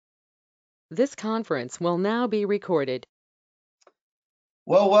This conference will now be recorded.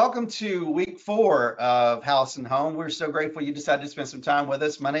 Well, welcome to week 4 of House and Home. We're so grateful you decided to spend some time with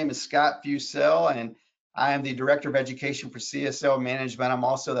us. My name is Scott Fusell, and I am the Director of Education for CSL Management. I'm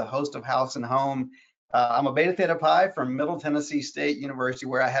also the host of House and Home. I'm a Beta Theta Pi from Middle Tennessee State University,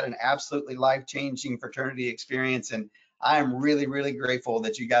 where I had an absolutely life-changing fraternity experience. And I am really, really grateful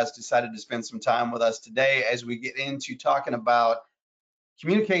that you guys decided to spend some time with us today as we get into talking about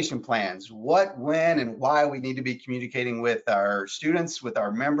communication plans, what, when, and why we need to be communicating with our students, with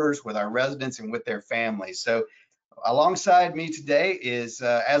our members, with our residents, and with their families. So alongside me today is,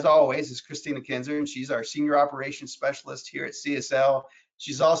 as always, is Christina Kinzer, and she's our Senior Operations Specialist here at CSL.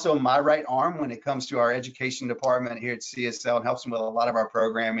 She's also my right arm when it comes to our education department here at CSL and helps me with a lot of our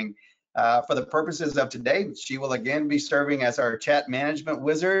programming. For the purposes of today, she will again be serving as our chat management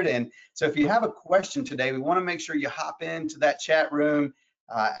wizard. And so if you have a question today, we want to make sure you hop into that chat room,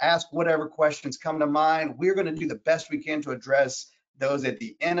 ask whatever questions come to mind. We're going to do the best we can to address those at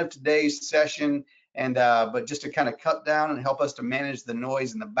the end of today's session. And but just to kind of cut down and help us to manage the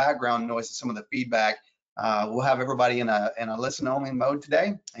noise and the background noise of some of the feedback, we'll have everybody in a listen only mode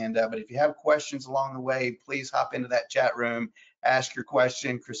today. And but if you have questions along the way, please hop into that chat room, ask your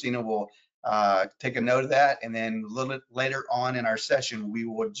question. Christina will take a note of that, and then a little bit later on in our session, we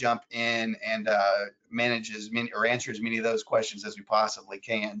will jump in and manage as many or answer as many of those questions as we possibly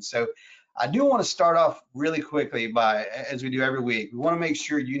can. So I do want to start off really quickly by, as we do every week, we want to make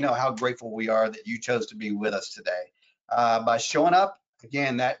sure you know how grateful we are that you chose to be with us today. By showing up,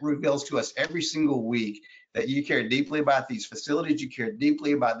 again, that reveals to us every single week that you care deeply about these facilities, you care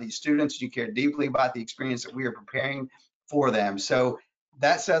deeply about these students, you care deeply about the experience that we are preparing for them. So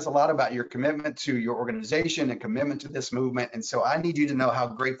that says a lot about your commitment to your organization and commitment to this movement. And so I need you to know how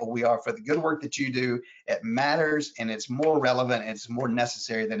grateful we are for the good work that you do. It matters, and it's more relevant, and it's more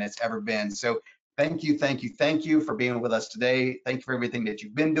necessary than it's ever been. So thank you, thank you, thank you for being with us today. Thank you for everything that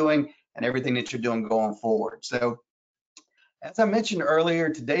you've been doing and everything that you're doing going forward. So as I mentioned earlier,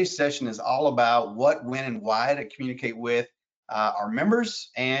 today's session is all about what, when, and why to communicate with our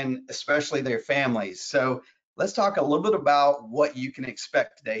members and especially their families. So let's talk a little bit about what you can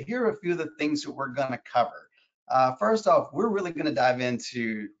expect today. Here are a few of the things that we're going to cover. First off, we're really going to dive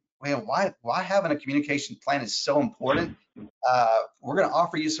into why having a communication plan is so important. We're going to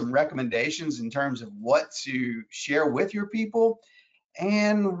offer you some recommendations in terms of what to share with your people,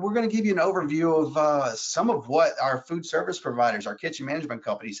 and we're going to give you an overview of some of what our food service providers, our kitchen management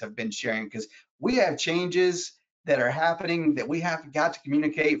companies have been sharing, because we have changes that are happening that we have got to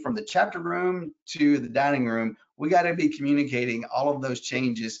communicate from the chapter room to the dining room. We got to be communicating all of those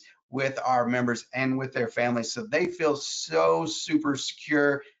changes with our members and with their families so they feel so super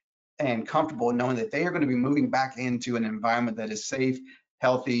secure and comfortable knowing that they are going to be moving back into an environment that is safe,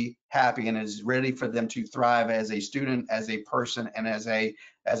 healthy, happy, and is ready for them to thrive as a student, as a person, and as a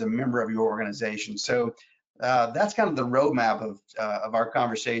member of your organization. So that's kind of the roadmap of our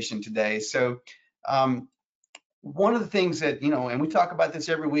conversation today. So one of the things that, and we talk about this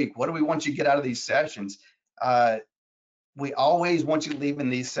every week, what do we want you to get out of these sessions? We always want you to leave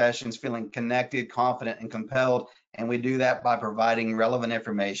in these sessions feeling connected, confident, and compelled. And we do that by providing relevant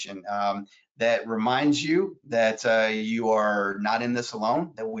information that reminds you that you are not in this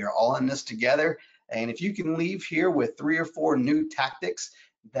alone, that we are all in this together. And if you can leave here with 3 or 4 new tactics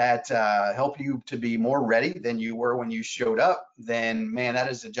that help you to be more ready than you were when you showed up, then man,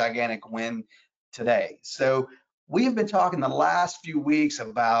 that is a gigantic win today. So we have been talking the last few weeks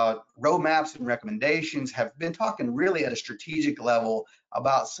about roadmaps and recommendations, have been talking really at a strategic level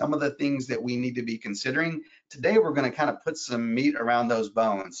about some of the things that we need to be considering. Today, we're going to kind of put some meat around those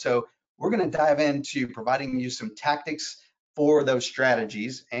bones. So we're going to dive into providing you some tactics for those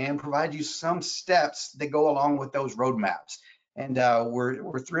strategies and provide you some steps that go along with those roadmaps. And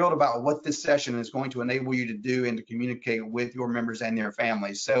we're thrilled about what this session is going to enable you to do and to communicate with your members and their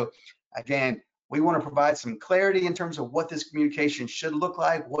families. So again, we want to provide some clarity in terms of what this communication should look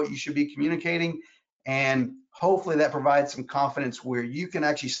like, what you should be communicating, and hopefully that provides some confidence where you can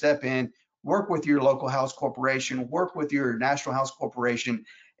actually step in, work with your local house corporation, work with your national house corporation,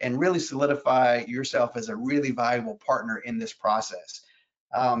 and really solidify yourself as a really valuable partner in this process.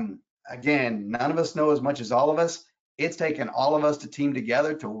 Again, none of us know as much as all of us. It's taken all of us to team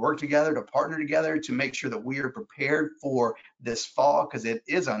together, to work together, to partner together, to make sure that we are prepared for this fall, because it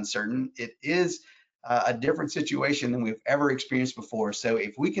is uncertain. It is a different situation than we've ever experienced before. So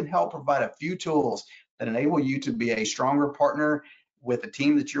if we can help provide a few tools that enable you to be a stronger partner with the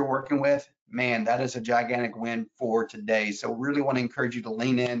team that you're working with, man, that is a gigantic win for today. So really want to encourage you to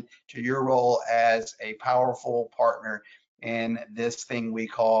lean in to your role as a powerful partner in this thing we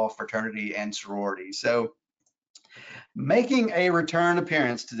call fraternity and sorority. So making a return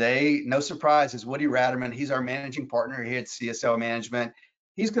appearance today, no surprise, is Woody Ratterman. He's our managing partner here at CSL Management.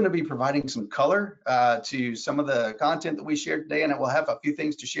 He's going to be providing some color to some of the content that we shared today, and we'll have a few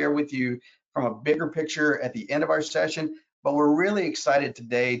things to share with you from a bigger picture at the end of our session. But we're really excited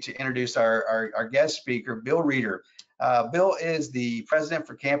today to introduce our guest speaker, Bill Reeder. Bill is the president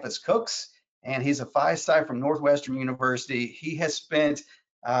for Campus Cooks, and he's a Phi-Sci from Northwestern University. He has spent,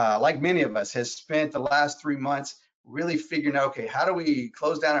 like many of us, has spent the last 3 months really figuring out, okay, how do we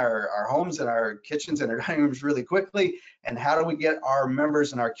close down our homes and our kitchens and our dining rooms really quickly? And how do we get our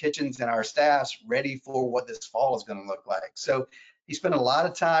members and our kitchens and our staffs ready for what this fall is going to look like? So he spent a lot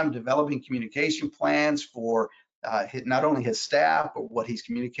of time developing communication plans for not only his staff, but what he's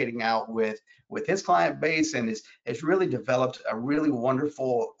communicating out with his client base, and has really developed a really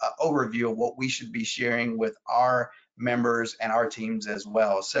wonderful overview of what we should be sharing with our members and our teams as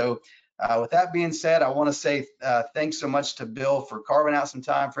well. So with that being said, I want to say thanks so much to Bill for carving out some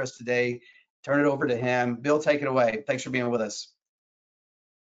time for us today. Turn it over to him. Bill, take it away. Thanks for being with us.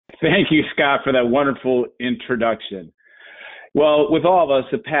 Thank you, Scott, for that wonderful introduction. Well, with all of us,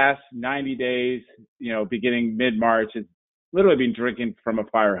 the past 90 days, beginning mid-March, has literally been drinking from a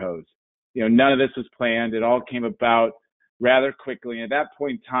fire hose. None of this was planned. It all came about rather quickly. And at that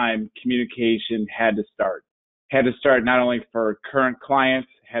point in time, communication had to start. Had to start not only for current clients,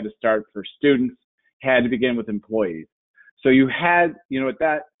 had to start for students, had to begin with employees. So you had, at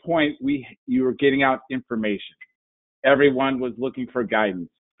that point, you were getting out information. Everyone was looking for guidance,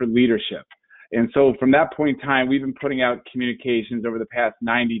 for leadership. And so from that point in time, we've been putting out communications over the past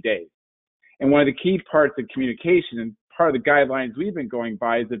 90 days. And one of the key parts of communication and part of the guidelines we've been going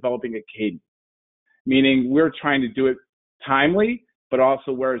by is developing a cadence, meaning we're trying to do it timely, but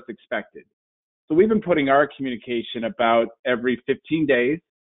also where it's expected. So we've been putting our communication about every 15 days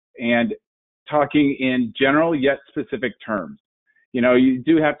and talking in general yet specific terms. You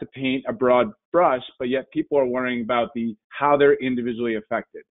do have to paint a broad brush, but yet people are wondering about how they're individually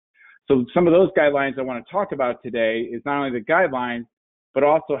affected. So some of those guidelines I want to talk about today is not only the guidelines, but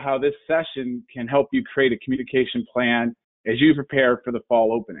also how this session can help you create a communication plan as you prepare for the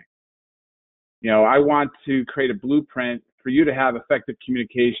fall opening. I want to create a blueprint for you to have effective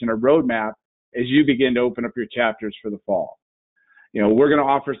communication, a roadmap as you begin to open up your chapters for the fall. We're going to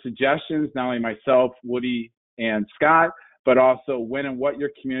offer suggestions, not only myself, Woody, and Scott, but also when and what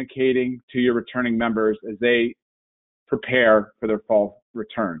you're communicating to your returning members as they prepare for their fall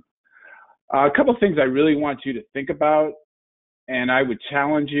return. A couple of things I really want you to think about, and I would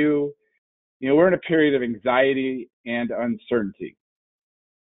challenge you. We're in a period of anxiety and uncertainty.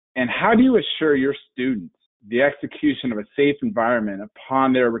 And how do you assure your students the execution of a safe environment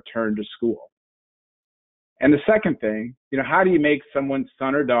upon their return to school? And the second thing, how do you make someone's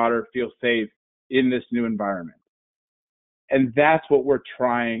son or daughter feel safe in this new environment? And that's what we're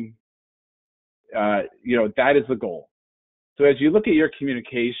trying, that is the goal. So as you look at your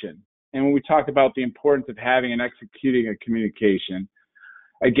communication, and when we talk about the importance of having and executing a communication,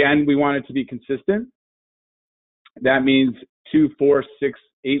 again, we want it to be consistent. That means 2, 4, 6,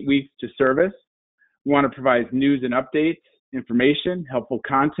 8 weeks to service. We want to provide news and updates, information, helpful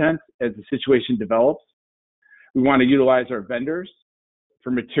content as the situation develops. We want to utilize our vendors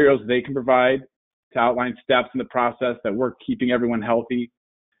for materials they can provide to outline steps in the process that we're keeping everyone healthy.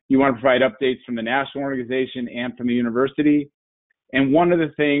 You want to provide updates from the national organization and from the university. And one of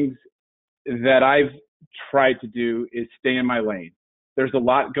the things that I've tried to do is stay in my lane. There's a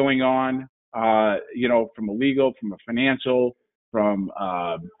lot going on, from a legal, from a financial, from,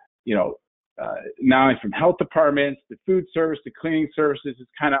 not only from health departments, to food service, to cleaning services, is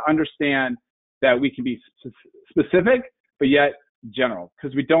kind of understand that we can be specific, but yet general,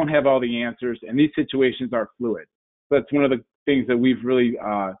 because we don't have all the answers, and these situations are fluid. So that's one of the things that we've really,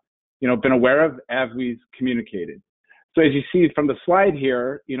 been aware of as we've communicated. So as you see from the slide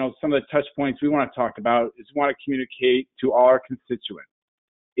here, some of the touch points we want to talk about is we want to communicate to all our constituents.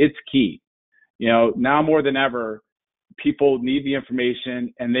 It's key. Now more than ever, people need the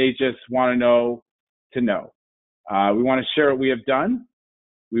information and they just want to know. We want to share what we have done.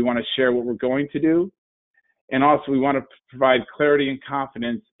 We want to share what we're going to do. And also we want to provide clarity and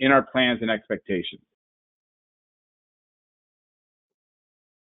confidence in our plans and expectations.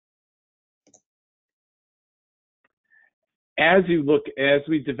 As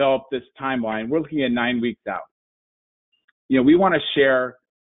we develop this timeline, we're looking at 9 weeks out. We want to share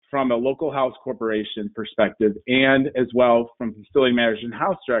from a local house corporation perspective, and as well from facility managers and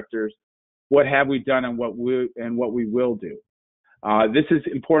house directors, what have we done and what we will do. This is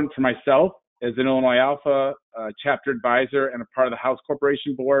important for myself as an Illinois Alpha chapter advisor and a part of the House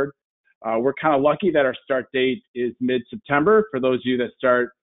Corporation Board. We're kind of lucky that our start date is mid-September. For those of you that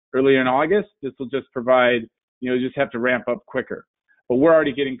start earlier in August, this will just provide, just have to ramp up quicker. But we're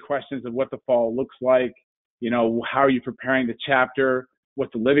already getting questions of what the fall looks like, how are you preparing the chapter,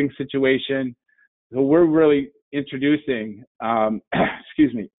 what's the living situation. So we're really introducing,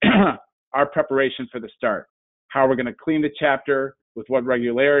 our preparation for the start, how we're going to clean the chapter, with what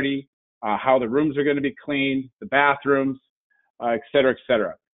regularity, how the rooms are going to be cleaned, the bathrooms, et cetera, et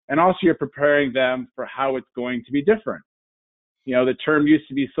cetera. And also you're preparing them for how it's going to be different. The term used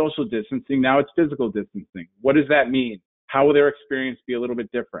to be social distancing, now it's physical distancing. What does that mean? How will their experience be a little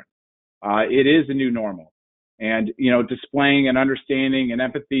bit different? It is a new normal. And, displaying an understanding and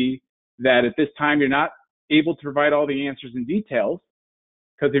empathy that at this time you're not able to provide all the answers and details,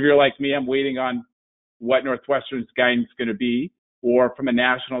 because if you're like me, I'm waiting on what Northwestern's guidance is going to be, or from a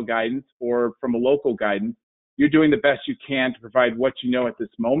national guidance, or from a local guidance. You're doing the best you can to provide what you know at this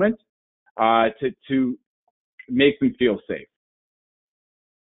moment to make them feel safe.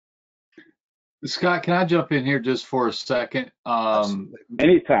 Scott, can I jump in here just for a second?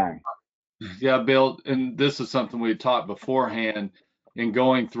 Anytime. Yeah, Bill, and this is something we talked beforehand in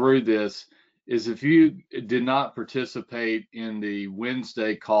going through this, is if you did not participate in the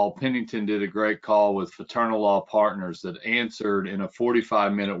Wednesday call, Pennington did a great call with Fraternal Law Partners that answered in a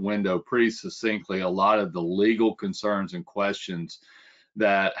 45-minute window pretty succinctly a lot of the legal concerns and questions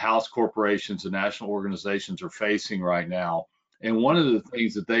that house corporations and national organizations are facing right now. And one of the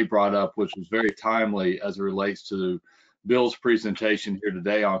things that they brought up, which was very timely as it relates to Bill's presentation here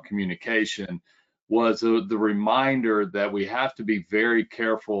today on communication, was the reminder that we have to be very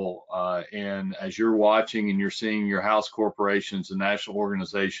careful. And as you're watching and you're seeing your house corporations and national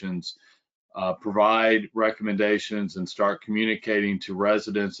organizations provide recommendations and start communicating to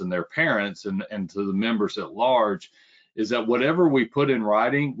residents and their parents and to the members at large, is that whatever we put in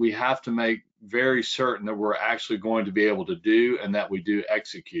writing, we have to make very certain that we're actually going to be able to do and that we do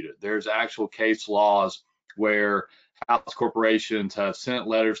execute it. There's actual case laws where house corporations have sent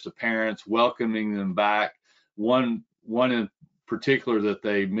letters to parents welcoming them back. One in particular that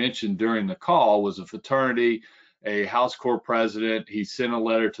they mentioned during the call was a fraternity, a house corp president. He sent a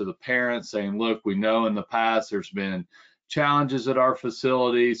letter to the parents saying, look, we know in the past there's been challenges at our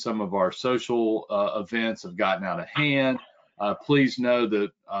facility. Some of our social events have gotten out of hand. Please know that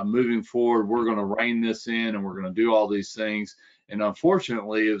moving forward, we're going to rein this in and we're going to do all these things. And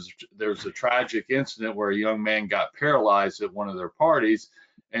unfortunately, there was a tragic incident where a young man got paralyzed at one of their parties.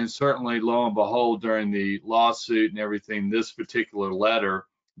 And certainly, lo and behold, during the lawsuit and everything, this particular letter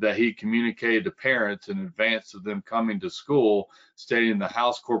that he communicated to parents in advance of them coming to school, stating the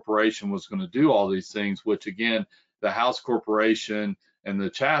house corporation was going to do all these things, which again, the house corporation and the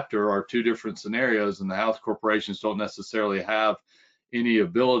chapter are two different scenarios, and the house corporations don't necessarily have any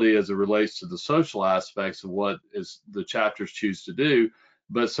ability as it relates to the social aspects of what is the chapters choose to do.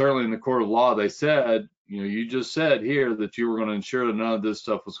 But certainly in the court of law, they said, you just said here that you were going to ensure that none of this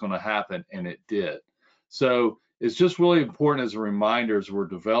stuff was going to happen, and it did. So it's just really important as a reminder, as we're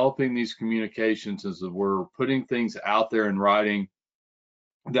developing these communications, as we're putting things out there in writing,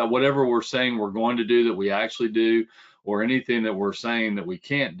 that whatever we're saying we're going to do, that we actually do, or anything that we're saying that we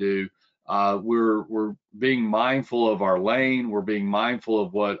can't do, we're being mindful of our lane. We're being mindful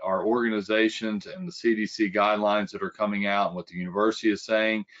of what our organizations and the CDC guidelines that are coming out and what the university is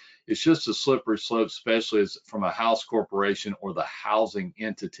saying. It's just a slippery slope, especially as from a house corporation or the housing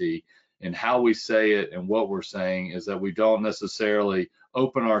entity. And how we say it and what we're saying is that we don't necessarily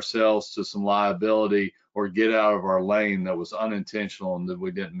open ourselves to some liability or get out of our lane that was unintentional and that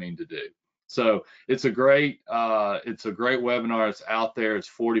we didn't mean to do. So it's a great webinar. It's out there. It's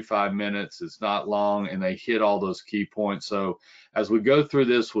 45 minutes. It's not long, and they hit all those key points. So as we go through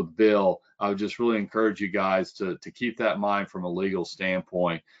this with Bill, I would just really encourage you guys to keep that in mind from a legal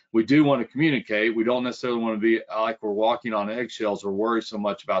standpoint. We do want to communicate. We don't necessarily want to be like we're walking on eggshells or worry so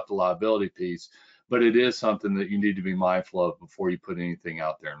much about the liability piece, but it is something that you need to be mindful of before you put anything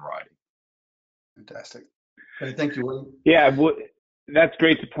out there in writing. Fantastic. Great. Thank you, William. Yeah, well, that's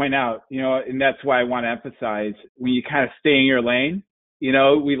great to point out, and that's why I want to emphasize when you kind of stay in your lane,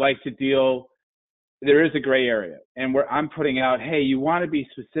 we like to deal, there is a gray area, and where I'm putting out, hey, you want to be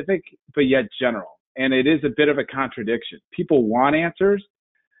specific, but yet general. And it is a bit of a contradiction. People want answers,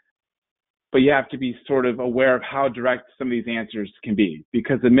 but you have to be sort of aware of how direct some of these answers can be,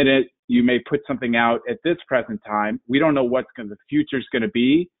 because the minute you may put something out at this present time, we don't know what the future is going to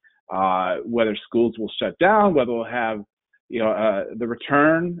be, whether schools will shut down, whether we'll have the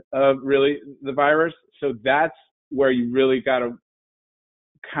return of really the virus. So that's where you really got to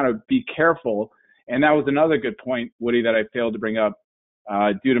kind of be careful. And that was another good point, Woody, that I failed to bring up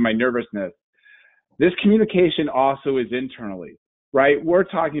due to my nervousness. This communication also is internally, right? We're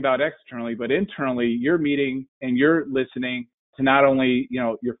talking about externally, but internally, you're meeting and you're listening to not only,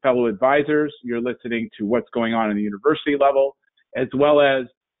 your fellow advisors, you're listening to what's going on in the university level, as well as,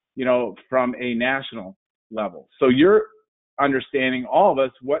 from a national level. So you're understanding, all of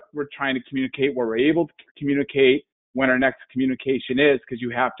us, what we're trying to communicate, what we're able to communicate, when our next communication is, because you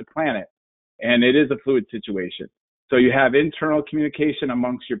have to plan it. And it is a fluid situation. So you have internal communication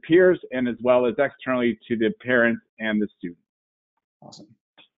amongst your peers, and as well as externally to the parents and the students. Awesome.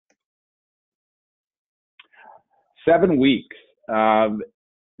 7 weeks.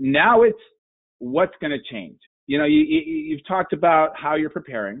 Now it's what's going to change. You've talked about how you're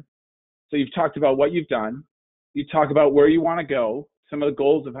preparing. So you've talked about what you've done. You talk about where you want to go, some of the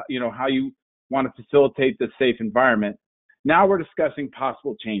goals of, how you want to facilitate this safe environment. Now we're discussing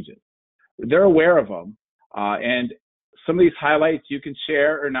possible changes. They're aware of them. And some of these highlights you can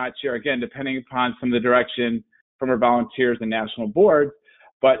share or not share, again, depending upon some of the direction from our volunteers and national boards.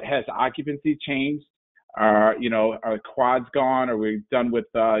 But has occupancy changed? Are quads gone? Are we done with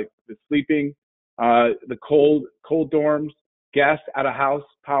the sleeping, the cold dorms, guests out of house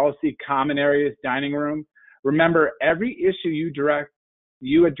policy, common areas, dining room? Remember, every issue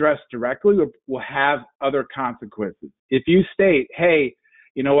you address directly will have other consequences. If you state, hey,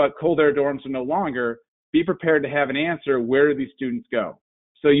 you know what, cold air dorms are no longer, be prepared to have an answer. Where do these students go?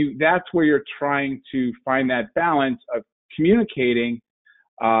 So that's where you're trying to find that balance of communicating,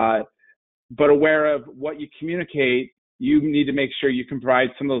 but aware of what you communicate. You need to make sure you can provide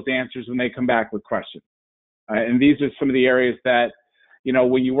some of those answers when they come back with questions. And these are some of the areas that,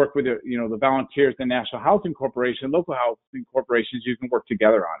 when you work with, the volunteers, the National Housing Corporation, local housing corporations, you can work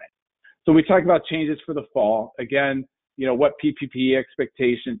together on it. So we talk about changes for the fall. Again, what PPE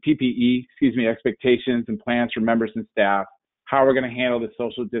expectations and plans for members and staff, how we're going to handle the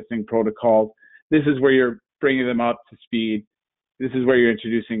social distancing protocols. This is where you're bringing them up to speed. This is where you're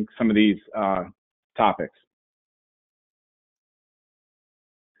introducing some of these topics.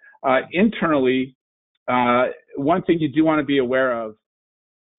 Internally, one thing you do want to be aware of,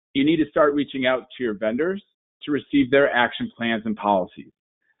 you need to start reaching out to your vendors to receive their action plans and policies.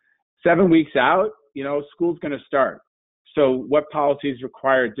 7 weeks out, school's going to start. So what policies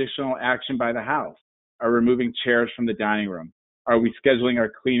require additional action by the house? Are we removing chairs from the dining room? Are we scheduling our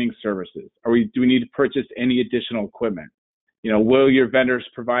cleaning services? Do we need to purchase any additional equipment? Will your vendors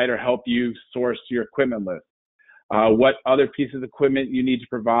provide or help you source your equipment list? What other pieces of equipment you need to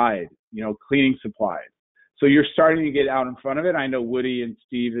provide? Cleaning supplies. So you're starting to get out in front of it. I know Woody and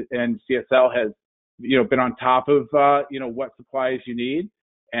Steve and CSL has, been on top of, what supplies you need.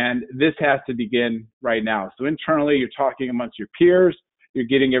 And this has to begin right now. So internally, you're talking amongst your peers. You're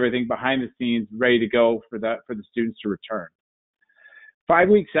getting everything behind the scenes ready to go for the students to return. 5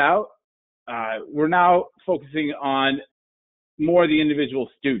 weeks out, we're now focusing on more the individual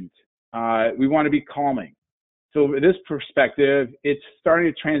student. We want to be calming. So with this perspective, it's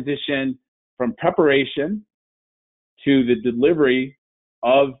starting to transition from preparation to the delivery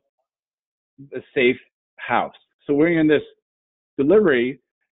of a safe house. So we're in this delivery,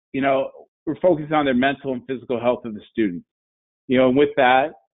 we're focusing on their mental and physical health of the students. And with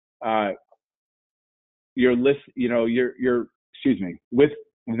that, with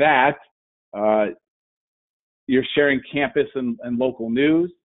that, you're sharing campus and local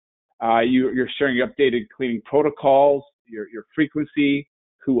news. You're sharing updated cleaning protocols, your frequency,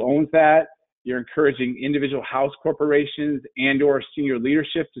 who owns that. You're encouraging individual house corporations and or senior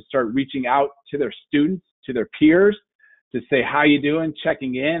leadership to start reaching out to their students, to their peers, to say, how you doing?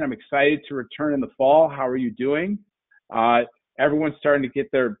 Checking in. I'm excited to return in the fall. How are you doing? Everyone's starting to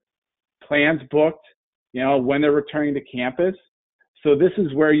get their plans booked, when they're returning to campus. So this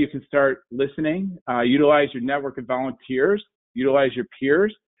is where you can start listening, utilize your network of volunteers, utilize your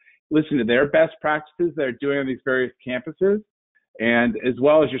peers, listen to their best practices they're doing on these various campuses, and as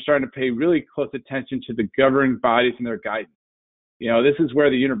well as you're starting to pay really close attention to the governing bodies and their guidance. This is where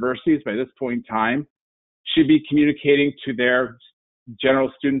the universities, by this point in time, should be communicating to their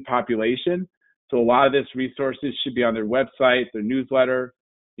general student population. So a lot of this resources should be on their website, their newsletter.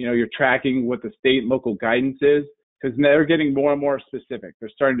 You're tracking what the state and local guidance is, because they're getting more and more specific. They're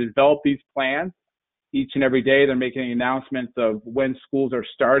starting to develop these plans each and every day. They're making announcements of when schools are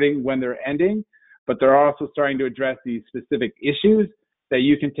starting, when they're ending, but they're also starting to address these specific issues that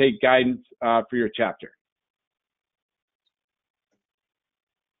you can take guidance for your chapter.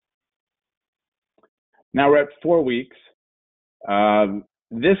 Now we're at 4 weeks.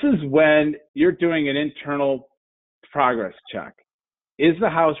 This is when you're doing an internal progress check. Is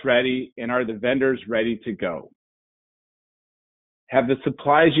the house ready and are the vendors ready to go? Have the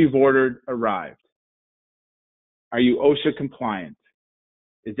supplies you've ordered arrived? Are you OSHA compliant?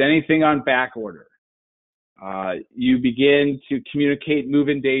 Is anything on back order? You begin to communicate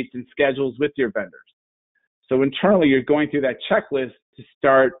move-in dates and schedules with your vendors. So internally, you're going through that checklist to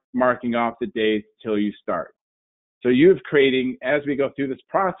start marking off the days till you start. So as we go through this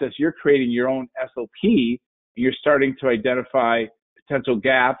process, you're creating your own SOP, and you're starting to identify potential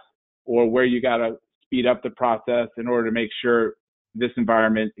gaps or where you got to speed up the process in order to make sure this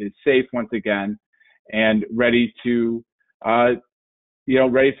environment is safe once again and ready to,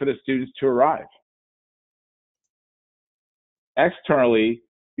 ready for the students to arrive. Externally,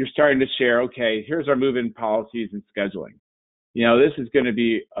 you're starting to share, okay, here's our move-in policies and scheduling. This is going to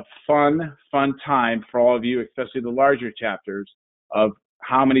be a fun time for all of you, especially the larger chapters, of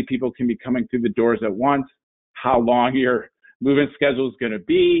how many people can be coming through the doors at once, how long your move-in schedule is going to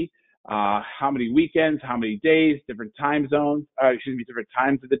be, how many weekends, how many days, different time zones, different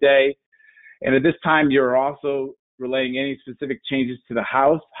times of the day. And at this time, you're also relaying any specific changes to the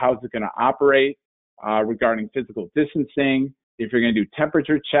house, how is it going to operate regarding physical distancing, if you're going to do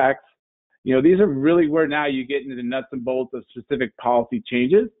temperature checks. These are really where now you get into the nuts and bolts of specific policy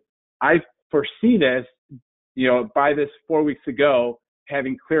changes. I foresee this, by this 4 weeks ago,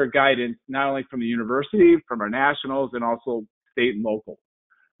 having clear guidance, not only from the university, from our nationals, and also state and local.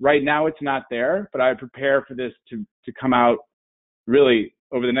 Right now, it's not there, but I prepare for this to come out really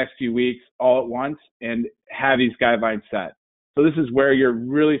over the next few weeks all at once and have these guidelines set. So this is where you're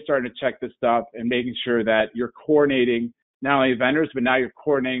really starting to check this stuff and making sure that you're coordinating not only vendors, but now you're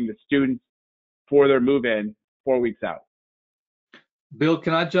coordinating the students for their move-in 4 weeks out. Bill,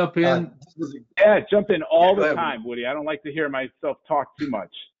 can I jump in? Yeah, jump in all the time, Woody. I don't like to hear myself talk too much.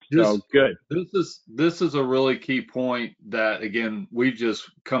 So good. This is a really key point that, again, we've just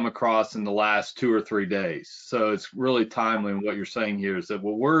come across in the last 2 or 3 days. So it's really timely. And what you're saying here is that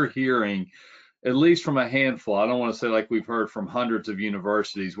what we're hearing, at least from a handful, I don't want to say like we've heard from hundreds of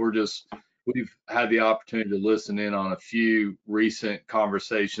universities. We've had the opportunity to listen in on a few recent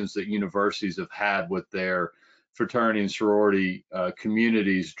conversations that universities have had with their fraternity and sorority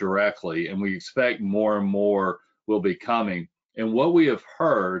communities directly, and we expect more and more will be coming. And what we have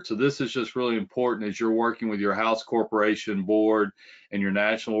heard, so this is just really important as you're working with your house corporation board and your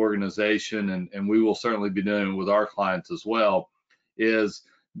national organization, and we will certainly be doing it with our clients as well, is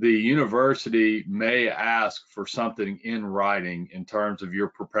the university may ask for something in writing in terms of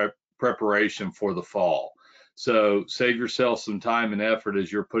your preparation for the fall. So save yourself some time and effort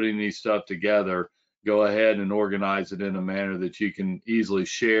as you're putting these stuff together. Go ahead and organize it in a manner that you can easily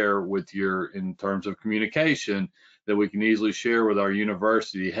share with in terms of communication, that we can easily share with our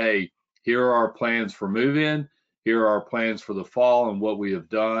university. Hey, here are our plans for move-in. Here are our plans for the fall and what we have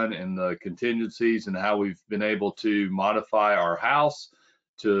done and the contingencies and how we've been able to modify our house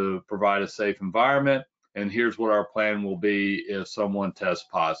to provide a safe environment. And here's what our plan will be if someone tests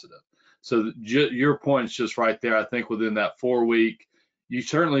positive. So your point's just right there. I think within that 4 week, you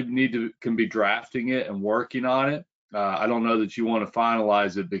certainly can be drafting it and working on it. I don't know that you want to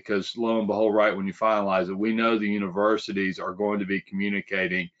finalize it, because lo and behold, right when you finalize it, we know the universities are going to be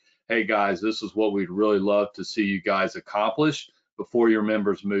communicating, hey guys, this is what we'd really love to see you guys accomplish before your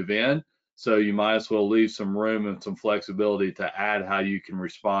members move in. So you might as well leave some room and some flexibility to add how you can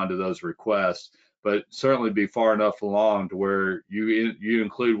respond to those requests, but certainly be far enough along to where you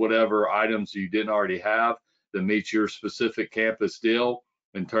include whatever items you didn't already have that meets your specific campus deal,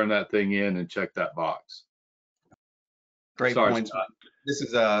 and turn that thing in and check that box. Great points. This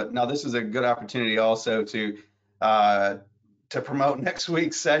is a good opportunity also to promote next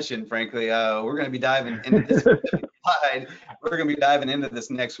week's session. Frankly, we're going to be diving into this slide. We're going to be diving into this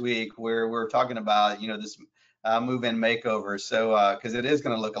next week, where we're talking about this move-in makeover. So because it is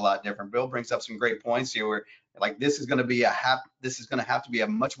going to look a lot different. Bill brings up some great points here, where like this is going to have to be a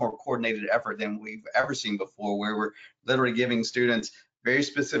much more coordinated effort than we've ever seen before, where we're literally giving students very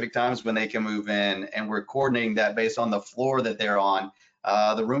specific times when they can move in, and we're coordinating that based on the floor that they're on,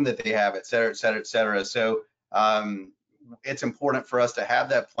 the room that they have, et cetera, et cetera, et cetera. So it's important for us to have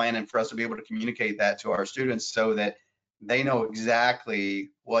that plan and for us to be able to communicate that to our students so that they know exactly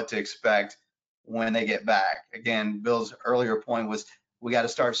what to expect when they get back. Again, Bill's earlier point was we got to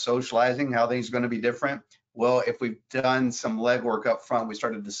start socializing how things are going to be different. Well, if we've done some legwork up front, we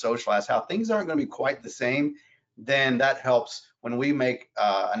started to socialize how things aren't going to be quite the same, then that helps when we make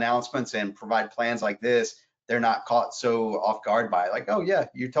announcements and provide plans like this. They're not caught so off guard by it, like, oh yeah,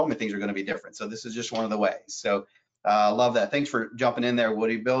 you told me things are going to be different, so this is just one of the ways. So love that. Thanks for jumping in there,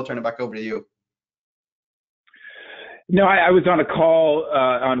 Woody. Bill, turn it back over to you. No, I was on a call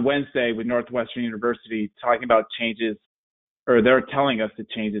on Wednesday with Northwestern University talking about changes, or they're telling us the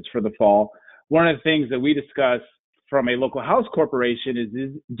changes for the fall. One of the things that we discussed from a local house corporation is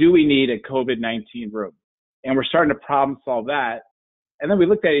do we need a COVID-19 room? And we're starting to problem solve that. And then we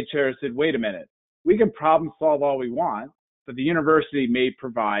looked at each other and said, wait a minute, we can problem solve all we want, but the university may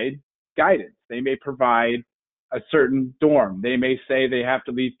provide guidance. They may provide a certain dorm. They may say they have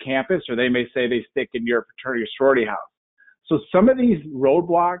to leave campus, or they may say they stick in your fraternity or sorority house. So some of these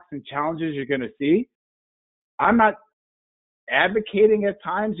roadblocks and challenges you're going to see, I'm not advocating at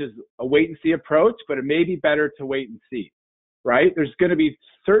times as a wait and see approach, but it may be better to wait and see, right? There's going to be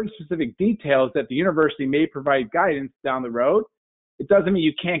certain specific details that the university may provide guidance down the road. It doesn't mean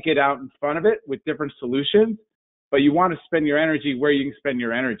you can't get out in front of it with different solutions, but you want to spend your energy where you can spend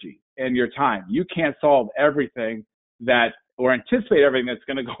your energy and your time. You can't solve everything that, or anticipate everything that's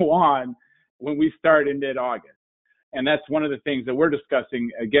going to go on when we start in mid-August. And that's one of the things that we're discussing,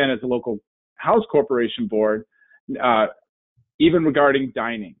 again, as a local house corporation board, even regarding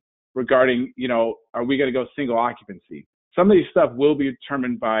dining, regarding, are we going to go single occupancy? Some of these stuff will be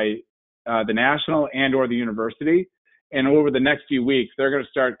determined by the national and or the university. And over the next few weeks, they're going to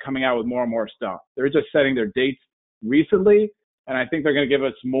start coming out with more and more stuff. They're just setting their dates recently, and I think they're going to give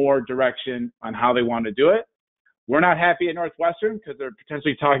us more direction on how they want to do it. We're not happy at Northwestern because they're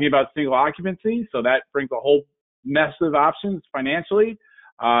potentially talking about single occupancy, so that brings a whole mess of options financially.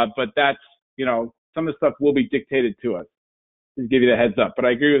 But that's, some of the stuff will be dictated to us. Just give you the heads up. But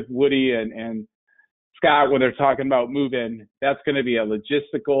I agree with Woody and Scott when they're talking about move-in. That's going to be a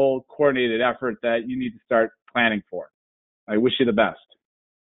logistical, coordinated effort that you need to start planning for. I wish you the best.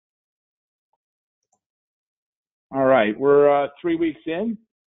 All right, we're 3 weeks in.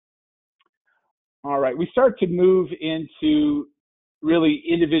 All right, we start to move into really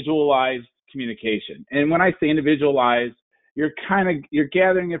individualized communication. And when I say individualized, you're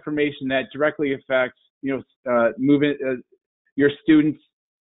gathering information that directly affects, your students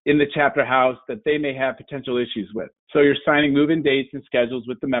in the chapter house that they may have potential issues with. So you're signing move-in dates and schedules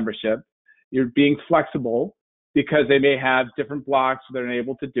with the membership. You're being flexible because they may have different blocks so they're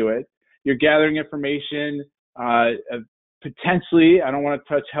unable to do it. You're gathering information, potentially, I don't want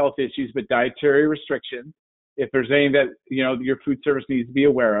to touch health issues, but dietary restrictions. If there's anything that, your food service needs to be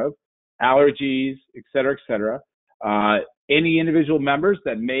aware of, allergies, et cetera, et cetera. Any individual members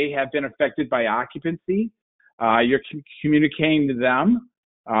that may have been affected by occupancy, you're communicating to them.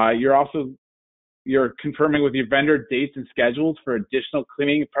 You're confirming with your vendor dates and schedules for additional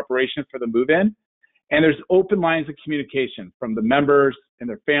cleaning and preparation for the move-in. And there's open lines of communication from the members and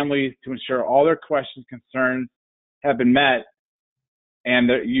their families to ensure all their questions, concerns have been met and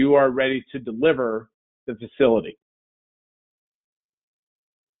that you are ready to deliver the facility.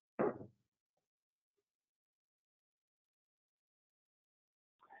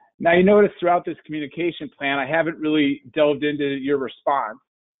 Now, you notice throughout this communication plan, I haven't really delved into your response.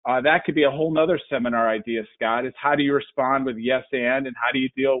 That could be a whole nother seminar idea, Scott, is how do you respond with yes and how do you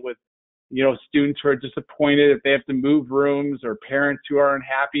deal with, students who are disappointed if they have to move rooms or parents who are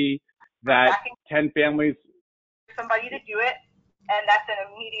unhappy that 10 families. Somebody to do it, and that's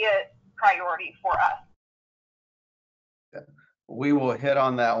an immediate priority for us. We will hit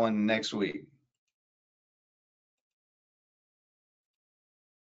on that one next week.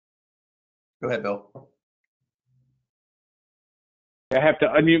 Go ahead, Bill. I have to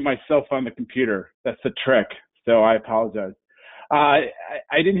unmute myself on the computer. That's the trick. So I apologize. I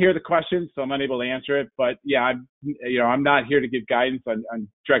didn't hear the question, so I'm unable to answer it. But yeah, I'm not here to give guidance on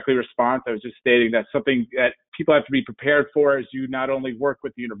directly response. I was just stating that's something that people have to be prepared for as you not only work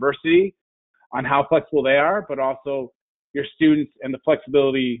with the university on how flexible they are, but also your students and the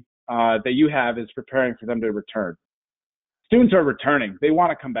flexibility that you have is preparing for them to return. Students are returning. They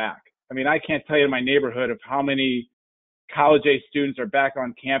want to come back. I mean, I can't tell you in my neighborhood of how many college-age students are back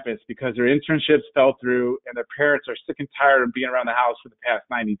on campus because their internships fell through and their parents are sick and tired of being around the house for the past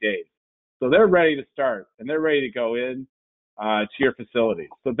 90 days. So they're ready to start and they're ready to go in to your facility.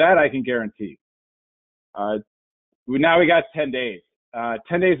 So that I can guarantee. Now we got 10 days.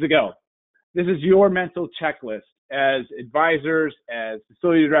 10 days to go. This is your mental checklist as advisors, as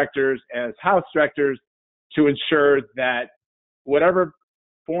facility directors, as house directors to ensure that whatever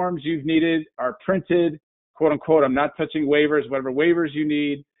forms you've needed are printed, quote unquote, I'm not touching waivers, whatever waivers you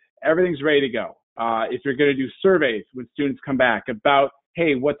need, everything's ready to go. If you're going to do surveys when students come back about,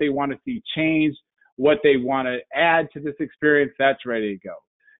 hey, what they want to see change, what they want to add to this experience, that's ready to go.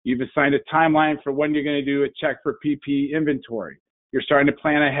 You've assigned a timeline for when you're going to do a check for PP inventory. You're starting to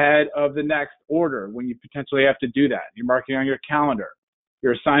plan ahead of the next order when you potentially have to do that. You're marking on your calendar.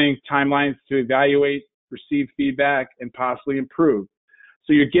 You're assigning timelines to evaluate receive feedback, and possibly improve.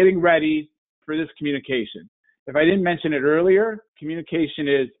 So you're getting ready for this communication. If I didn't mention it earlier, communication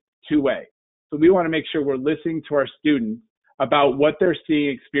is two-way. So we want to make sure we're listening to our students about what they're seeing,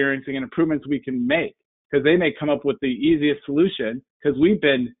 experiencing, and improvements we can make, because they may come up with the easiest solution because we've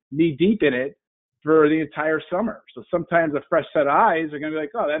been knee deep in it for the entire summer. So sometimes a fresh set of eyes are going to be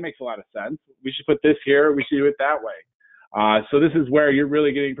like, oh, that makes a lot of sense. We should put this here. We should do it that way. So this is where you're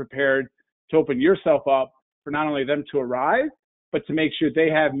really getting prepared to open yourself up for not only them to arrive, but to make sure they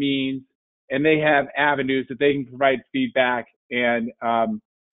have means and they have avenues that they can provide feedback and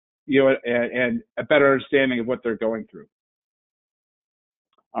and a better understanding of what they're going through.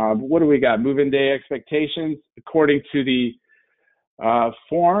 What do we got? Move-in day expectations according to the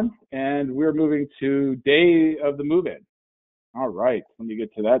form, and we're moving to day of the move-in. All right, let me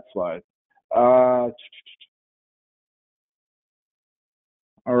get to that slide. All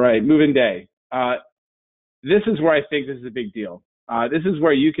right, move-in day. This is where I think this is a big deal. This is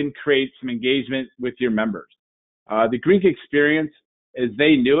where you can create some engagement with your members. The Greek experience, as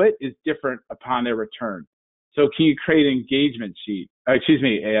they knew it, is different upon their return. So can you create an engagement sheet,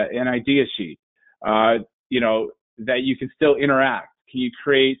 an idea sheet, that you can still interact? Can you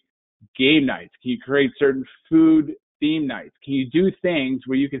create game nights? Can you create certain food theme nights? Can you do things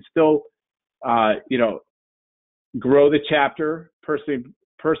where you can still, grow the chapter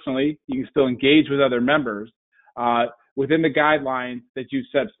personally? You can still engage with other members within the guidelines that you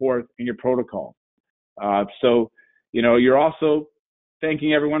set forth in your protocol. So you're also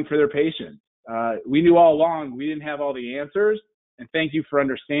thanking everyone for their patience. We knew all along we didn't have all the answers, and thank you for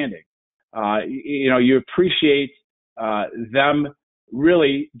understanding. You appreciate them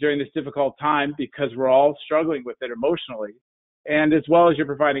really during this difficult time because we're all struggling with it emotionally, and as well as you're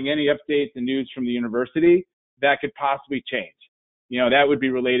providing any updates and news from the university that could possibly change. That would be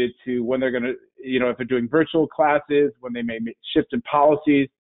related to when they're going to, if they're doing virtual classes, when they may shift in policies,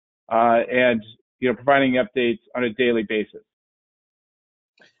 and providing updates on a daily basis.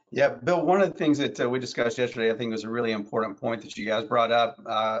 Yeah, Bill, one of the things that we discussed yesterday, I think was a really important point that you guys brought up,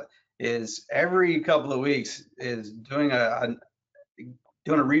 is every couple of weeks is doing a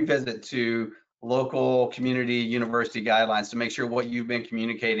revisit to local community university guidelines to make sure what you've been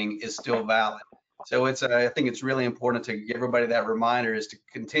communicating is still valid. So I think it's really important to give everybody that reminder is to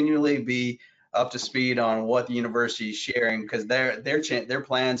continually be up to speed on what the university is sharing, because their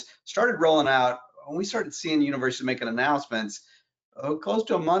plans started rolling out when we started seeing universities making announcements close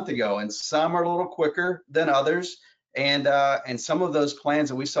to a month ago, and some are a little quicker than others. And some of those plans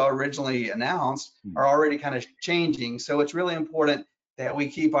that we saw originally announced are already kind of changing. So it's really important that we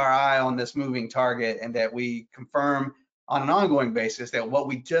keep our eye on this moving target and that we confirm on an ongoing basis that what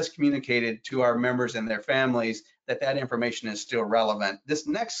we just communicated to our members and their families, that information is still relevant. This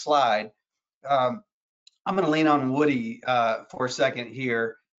next slide, I'm going to lean on Woody for a second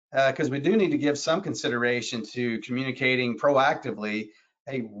here, because we do need to give some consideration to communicating proactively.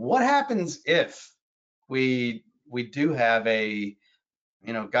 Hey, what happens if we do have a,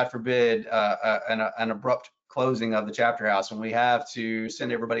 God forbid, an abrupt closing of the chapter house, and we have to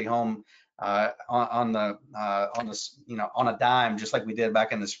send everybody home on a dime, just like we did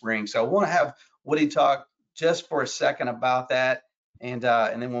back in the spring. So I want to have Woody talk just for a second about that, and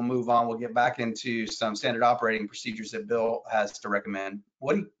then we'll move on. We'll get back into some standard operating procedures that Bill has to recommend.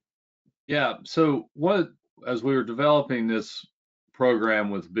 Woody? Yeah. So as we were developing this program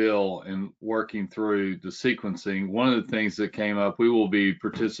with Bill and working through the sequencing, one of the things that came up, we will be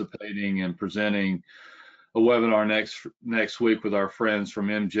participating and presenting a webinar next week with our friends from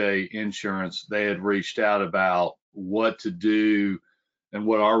MJ Insurance. They had reached out about what to do and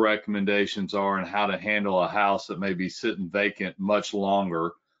what our recommendations are and how to handle a house that may be sitting vacant much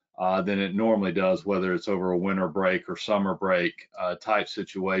longer than it normally does, whether it's over a winter break or summer break type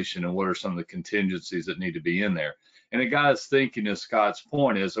situation, and what are some of the contingencies that need to be in there. And it got us thinking, as Scott's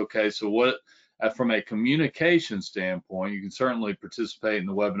point is, okay, so what, from a communication standpoint, you can certainly participate in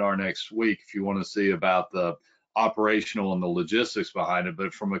the webinar next week if you want to see about the operational and the logistics behind it.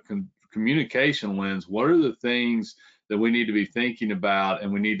 But from a communication lens, what are the things that we need to be thinking about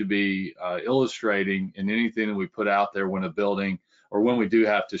and we need to be illustrating in anything that we put out there when a building or when we do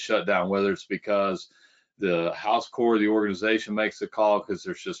have to shut down, whether it's because the house core of the organization makes a call because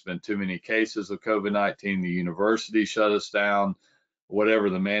there's just been too many cases of COVID-19, the university shut us down, whatever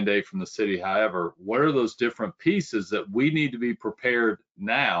the mandate from the city. However, what are those different pieces that we need to be prepared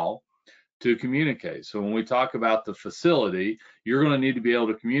now to communicate? So when we talk about the facility, you're going to need to be able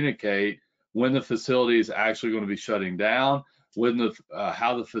to communicate when the facility is actually going to be shutting down, when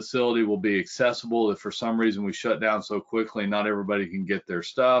how the facility will be accessible if for some reason we shut down so quickly and not everybody can get their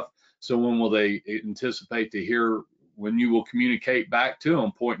stuff, So when will they anticipate to hear, when you will communicate back to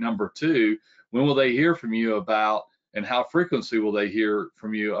them? Point number two, when will they hear from you about, and how frequently will they hear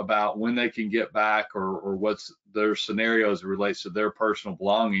from you about when they can get back, or what's their scenario as it relates to their personal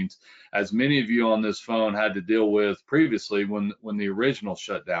belongings, as many of you on this phone had to deal with previously when the original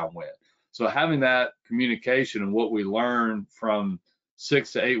shutdown went. So having that communication and what we learned from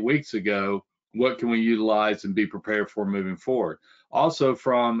 6 to 8 weeks ago, what can we utilize and be prepared for moving forward? Also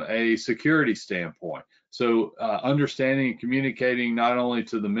from a security standpoint. So understanding and communicating not only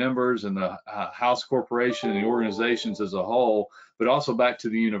to the members and the House Corporation and the organizations as a whole, but also back to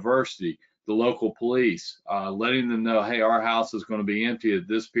the university, the local police, letting them know, hey, our house is going to be empty at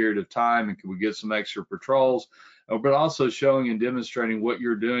this period of time, and can we get some extra patrols? But also showing and demonstrating what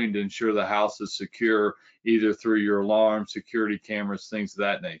you're doing to ensure the house is secure, either through your alarm, security cameras, things of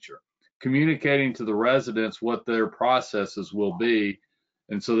that nature. Communicating to the residents what their processes will be,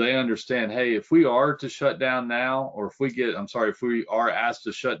 and so they understand, hey, if we are to shut down now, or if we are asked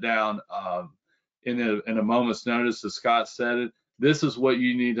to shut down in a moment's notice, as Scott said it, this is what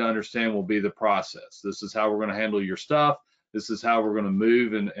you need to understand will be the process. This is how we're going to handle your stuff. This is how we're going to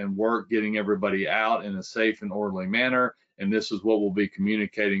move and work getting everybody out in a safe and orderly manner. And this is what we'll be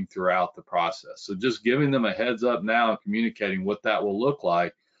communicating throughout the process. So just giving them a heads up now and communicating what that will look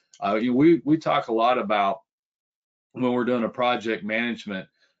like. We talk a lot about when we're doing a project management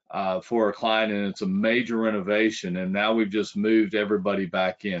for a client, and it's a major renovation, and now we've just moved everybody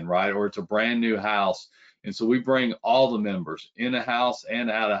back in, right? Or it's a brand new house. And so we bring all the members in the house and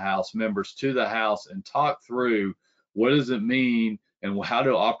out of house members to the house and talk through what does it mean and how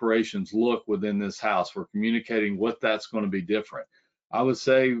do operations look within this house. We're communicating what that's going to be different. I would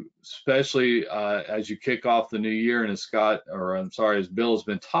say, especially as you kick off the new year, and as Bill has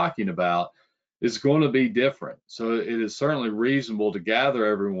been talking about, it's going to be different. So it is certainly reasonable to gather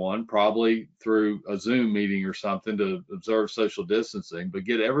everyone, probably through a Zoom meeting or something, to observe social distancing, but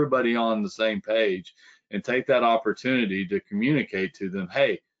get everybody on the same page and take that opportunity to communicate to them,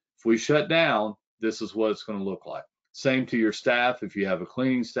 hey, if we shut down, this is what it's going to look like. Same to your staff. If you have a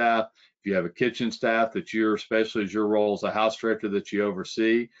cleaning staff, if you have a kitchen staff that you're, especially as your role as a house director that you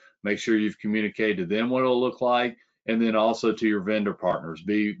oversee, make sure you've communicated to them what it'll look like. And then also to your vendor partners,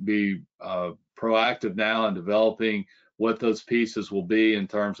 be proactive now in developing what those pieces will be in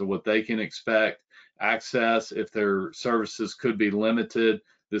terms of what they can expect. Access, if their services could be limited,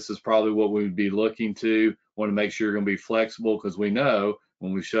 this is probably what we would be looking to. Want to make sure you're going to be flexible, because we know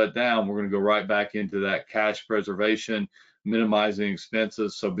when we shut down, we're going to go right back into that cash preservation, minimizing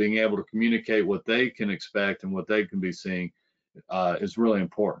expenses. So being able to communicate what they can expect and what they can be seeing is really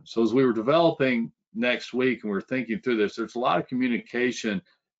important. So as we were developing next week and we're thinking through this, there's a lot of communication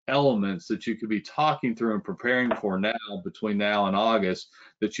elements that you could be talking through and preparing for now, between now and August,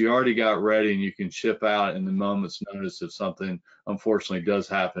 that you already got ready and you can ship out in the moment's notice if something unfortunately does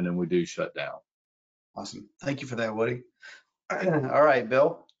happen and we do shut down. Awesome. Thank you for that, Woody. All right,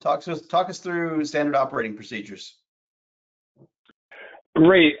 Bill, talk us through standard operating procedures.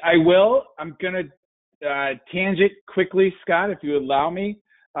 Great. I will. I'm going to tangent quickly, Scott, if you allow me,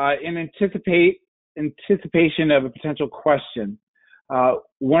 in anticipation of a potential question.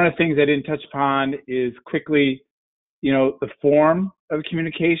 One of the things I didn't touch upon is quickly, the form of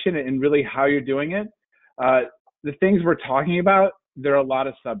communication and really how you're doing it. The things we're talking about, there are a lot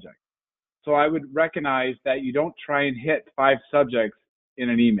of subjects. So I would recognize that you don't try and hit 5 subjects in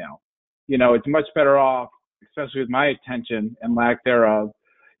an email. It's much better off, especially with my attention and lack thereof.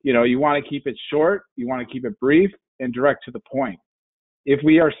 You want to keep it short, you want to keep it brief and direct to the point. If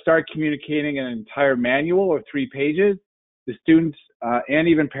we start communicating an entire manual or 3 pages, the students and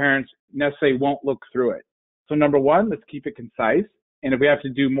even parents necessarily won't look through it. So number one, let's keep it concise. And if we have to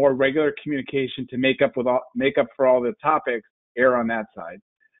do more regular communication to make up for all the topics, err on that side.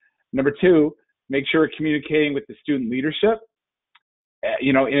 Number two, make sure we're communicating with the student leadership,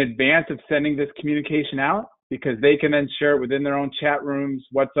 in advance of sending this communication out, because they can then share it within their own chat rooms,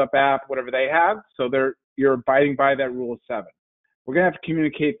 WhatsApp app, whatever they have. So you're abiding by that rule of 7. We're going to have to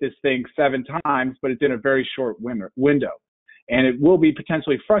communicate this thing 7 times, but it's in a very short window. And it will be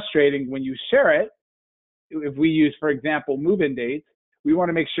potentially frustrating when you share it. If we use, for example, move-in dates, we want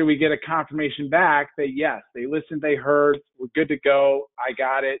to make sure we get a confirmation back that, yes, they listened, they heard, we're good to go, I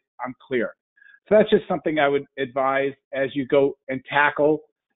got it, I'm clear. So that's just something I would advise as you go and tackle,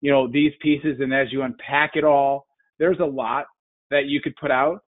 these pieces, and as you unpack it all. There's a lot that you could put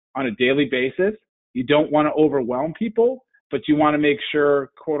out on a daily basis. You don't want to overwhelm people, but you want to make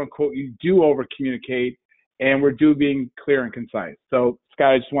sure, quote unquote, you do over communicate, and we're being clear and concise. So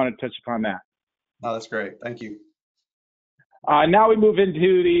Scott, I just want to touch upon that. Oh, that's great. Thank you. Now we move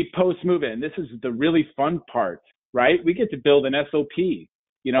into the post move-in. This is the really fun part, right? We get to build an SOP.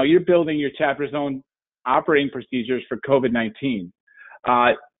 You know, you're building your chapter's own operating procedures for COVID-19.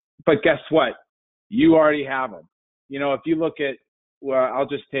 But guess what? You already have them. You know, if you look at, well, I'll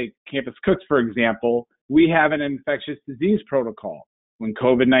just take Campus Cooks, for example. We have an infectious disease protocol. When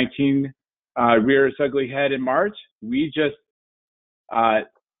COVID-19 reared its ugly head in March, we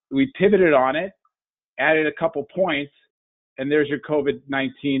pivoted on it, added a couple points, and there's your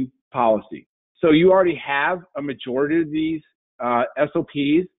COVID-19 policy. So you already have a majority of these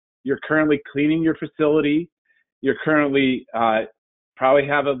SOPs. You're currently cleaning your facility. You're currently probably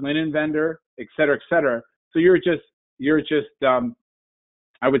have a linen vendor, et cetera, et cetera. So you're just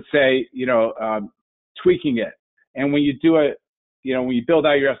I would say, tweaking it. And when you do it, when you build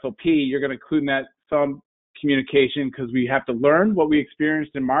out your SOP, you're going to include in that some communication, because we have to learn what we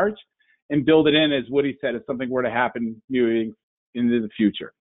experienced in March and build it in, as Woody said, if something were to happen moving into the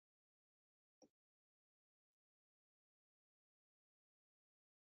future.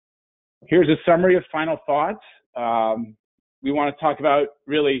 Here's a summary of final thoughts. We want to talk about,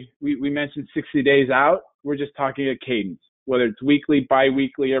 really, we mentioned 60 days out. We're just talking a cadence, whether it's weekly,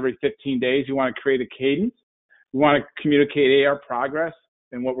 bi-weekly, every 15 days. You want to create a cadence. We want to communicate our progress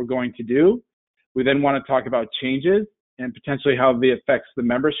and what we're going to do. We then want to talk about changes and potentially how they affects the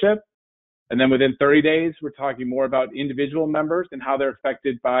membership. And then within 30 days, we're talking more about individual members and how they're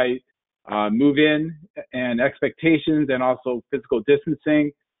affected by move-in and expectations, and also physical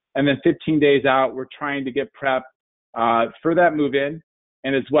distancing. And then 15 days out, we're trying to get prep for that move-in,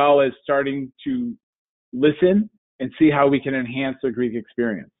 and as well as starting to listen and see how we can enhance the Greek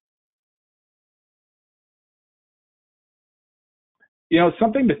experience.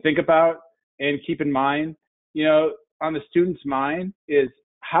 Something to think about and keep in mind, on the student's mind is,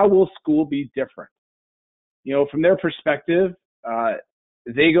 how will school be different? From their perspective,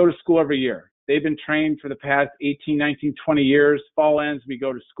 they go to school every year. They've been trained for the past 18, 19, 20 years. Fall ends, we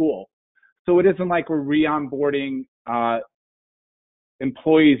go to school. So it isn't like we're re-onboarding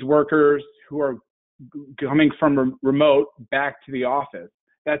employees, workers who are coming from remote back to the office.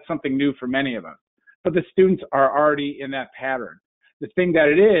 That's something new for many of us. But the students are already in that pattern. The thing that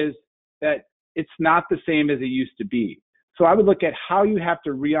it is, that it's not the same as it used to be. So I would look at how you have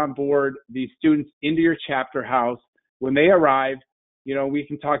to re-onboard these students into your chapter house when they arrive. We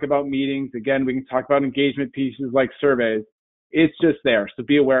can talk about meetings. Again, we can talk about engagement pieces like surveys. It's just there. So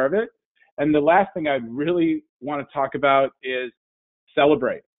be aware of it. And the last thing I really want to talk about is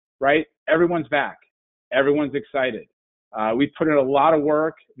celebrate, right? Everyone's back. Everyone's excited. We put in a lot of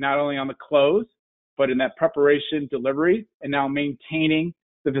work, not only on the close, but in that preparation, delivery, and now maintaining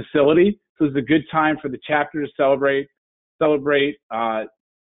the facility. So it's a good time for the chapter to celebrate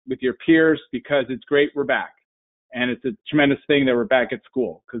with your peers, because it's great we're back. And it's a tremendous thing that we're back at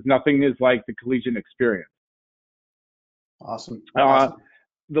school, because nothing is like the collegiate experience. Awesome.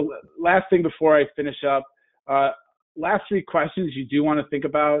 The last thing before I finish up, last 3 questions you do want to think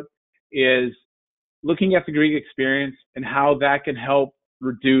about is looking at the Greek experience and how that can help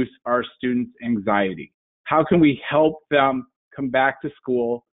reduce our students' anxiety. How can we help them come back to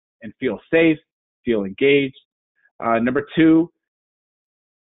school and feel safe, feel engaged? Number 2,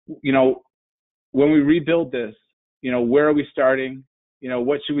 when we rebuild this, where are we starting?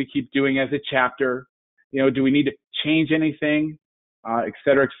 What should we keep doing as a chapter? Do we need to change anything, et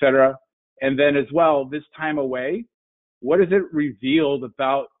cetera, et cetera? And then as well, this time away, what has it revealed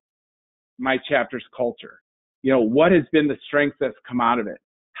about my chapter's culture? What has been the strength that's come out of it?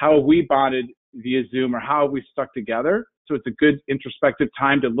 How have we bonded via Zoom, or how have we stuck together? So it's a good introspective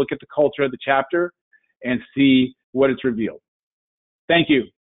time to look at the culture of the chapter and see what it's revealed. Thank you,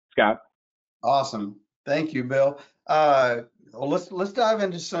 Scott. Awesome. Thank you, Bill. Well, let's dive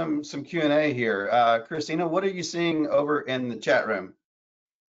into some Q&A here. Christina, what are you seeing over in the chat room?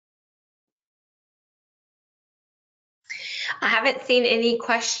 I haven't seen any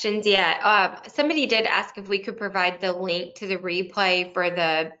questions yet. Somebody did ask if we could provide the link to the replay for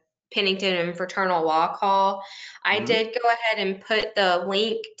the Pennington and Fraternal Law Call. I did go ahead and put the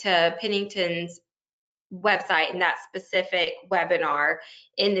link to Pennington's website and that specific webinar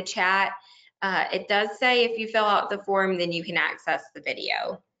in the chat. It does say if you fill out the form, then you can access the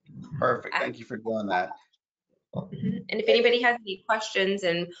video. Perfect. Thank you for doing that. And if anybody has any questions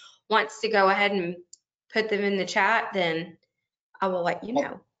and wants to go ahead and put them in the chat, then I will let you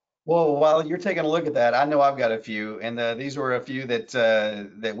know. Well, while you're taking a look at that, I know I've got a few, and these were a few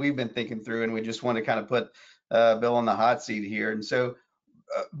that we've been thinking through, and we just want to kind of put Bill on the hot seat here. And so,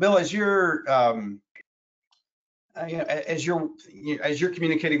 Bill, as you're as you're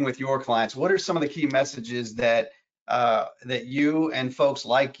communicating with your clients, what are some of the key messages that that you and folks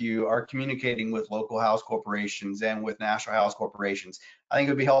like you are communicating with local house corporations and with national house corporations. I think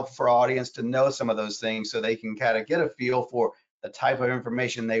it would be helpful for our audience to know some of those things so they can kind of get a feel for the type of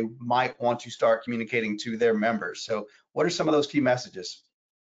information they might want to start communicating to their members. So what are some of those key messages?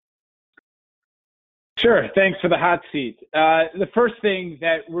 Sure. Thanks for the hot seat. The first thing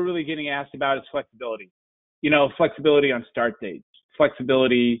that we're really getting asked about is flexibility. Flexibility on start dates,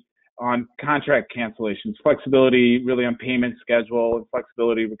 flexibility on contract cancellations, flexibility really on payment schedule, and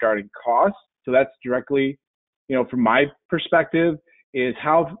flexibility regarding costs. So that's directly, from my perspective, is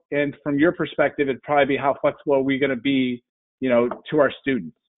how, and from your perspective, it'd probably be how flexible are we going to be, to our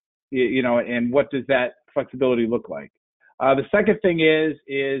students, and what does that flexibility look like? The second thing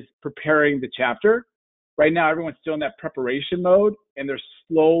is preparing the chapter. Right now, everyone's still in that preparation mode, and they're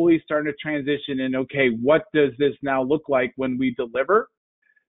slowly starting to transition in, okay, what does this now look like when we deliver?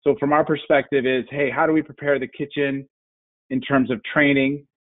 So from our perspective is, hey, how do we prepare the kitchen in terms of training,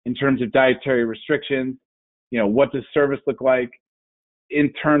 in terms of dietary restrictions? What does service look like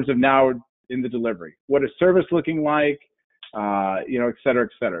in terms of now in the delivery? What is service looking like? Et cetera,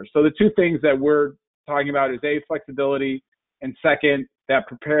 et cetera. So the two things that we're talking about is A, flexibility, and second, that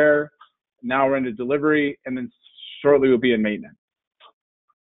prepare. Now we're into delivery, and then shortly we'll be in maintenance.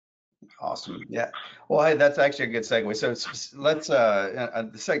 Awesome. Yeah. Well, hey, that's actually a good segue. So let's,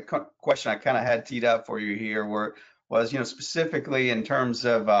 the second question I kind of had teed up for you here was, specifically in terms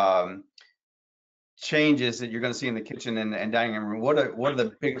of changes that you're going to see in the kitchen and dining room, what are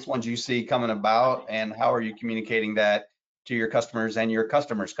the biggest ones you see coming about, and how are you communicating that to your customers and your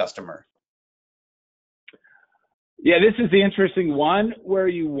customer's customer? Yeah, this is the interesting one where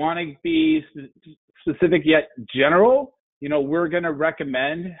you want to be specific yet general. We're going to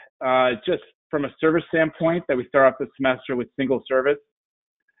recommend, just from a service standpoint, that we start off the semester with single service,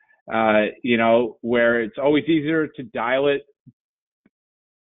 where it's always easier to dial it.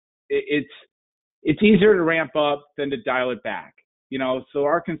 It's easier to ramp up than to dial it back. So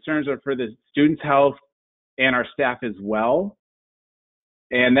our concerns are for the students' health and our staff as well.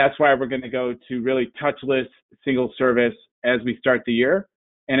 And that's why we're going to go to really touchless single service as we start the year.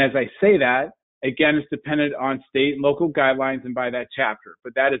 And as I say that, again, it's dependent on state and local guidelines and by that chapter.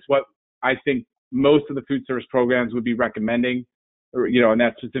 But that is what I think most of the food service programs would be recommending, and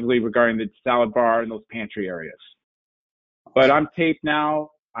that's specifically regarding the salad bar and those pantry areas. But I'm taped now.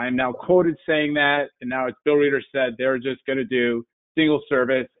 I'm now quoted saying that. And now it's Bill Reader said they're just going to do single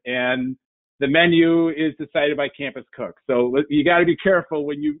service. And the menu is decided by campus cooks. So you got to be careful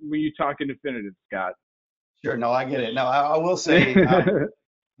when you talk in definitive, Scott. Sure. No, I get it. No, I will say,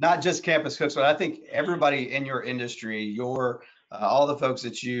 not just campus cooks, but I think everybody in your industry, all the folks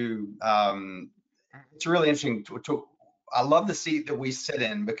that you, it's really interesting I love the seat that we sit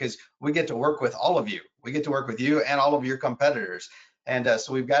in because we get to work with all of you. We get to work with you and all of your competitors. And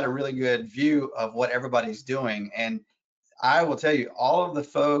so we've got a really good view of what everybody's doing. And I will tell you, all of the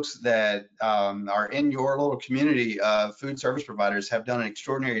folks that are in your little community of food service providers have done an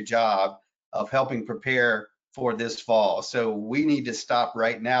extraordinary job of helping prepare for this fall. So we need to stop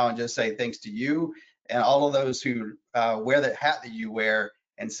right now and just say thanks to you and all of those who wear the hat that you wear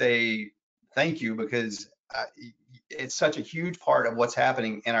and say thank you, because it's such a huge part of what's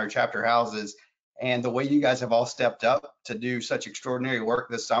happening in our chapter houses. And the way you guys have all stepped up to do such extraordinary work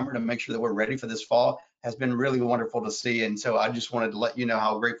this summer to make sure that we're ready for this fall has been really wonderful to see. And so I just wanted to let you know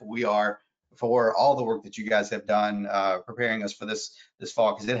how grateful we are for all the work that you guys have done preparing us for this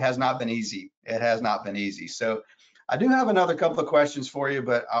fall, because it has not been easy. It has not been easy. So I do have another couple of questions for you,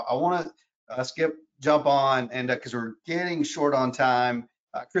 but I want to jump on, and because we're getting short on time.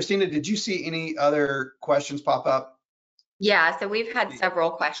 Christina, did you see any other questions pop up? Yeah, so we've had several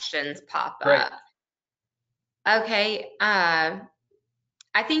questions pop Great. up. Okay, I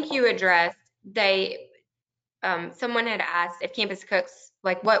think you addressed someone had asked if campus cooks,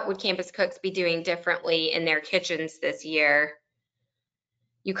 what would campus cooks be doing differently in their kitchens this year?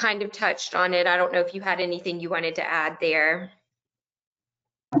 You kind of touched on it. I don't know if you had anything you wanted to add there.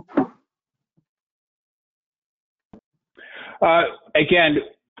 Again,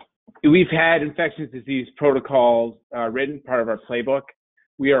 we've had infectious disease protocols written, part of our playbook.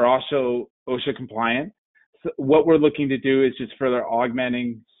 We are also OSHA compliant. So what we're looking to do is just further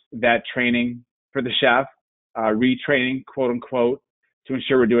augmenting that training for the chef, retraining, quote unquote, to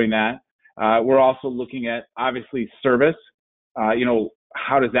ensure we're doing that. We're also looking at, obviously, service.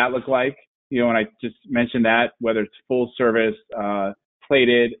 How does that look like? And I just mentioned that, whether it's full service,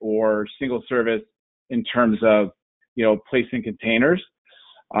 plated, or single service in terms of, placing containers.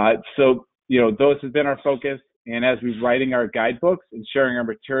 So those have been our focus. And as we're writing our guidebooks and sharing our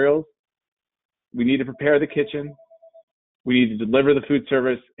materials, we need to prepare the kitchen. we need to deliver the food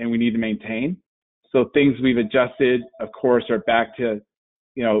service, and we need to maintain. So things we've adjusted, of course, are back to,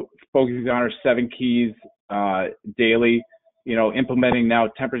 focusing on our 7 keys daily, implementing now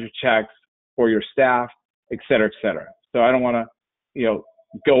temperature checks for your staff, et cetera, et cetera. So I don't want to,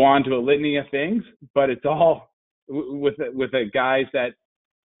 go on to a litany of things, but it's all with the guys that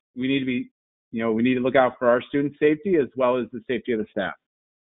we need to be, we need to look out for our student safety as well as the safety of the staff.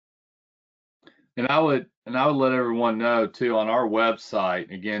 And I would let everyone know too, on our website,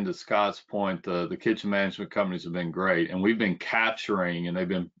 again, to Scott's point, the kitchen management companies have been great, and we've been capturing, and they've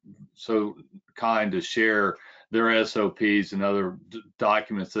been so kind to share their SOPs and other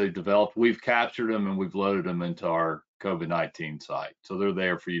documents they've developed. We've captured them and we've loaded them into our COVID-19 site. So they're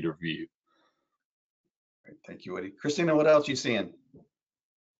there for you to review. Great. Thank you, Woody. Christina, what else you seeing?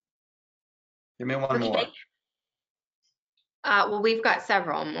 Give me one more. Well, we've got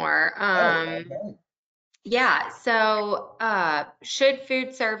several more. Okay. Yeah, so should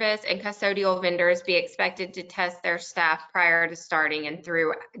food service and custodial vendors be expected to test their staff prior to starting and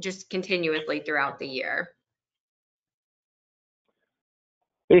through just continuously throughout the year?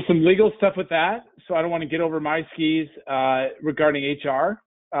 There's some legal stuff with that, so I don't want to get over my skis regarding HR.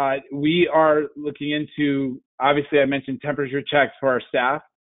 We are looking into, obviously I mentioned temperature checks for our staff,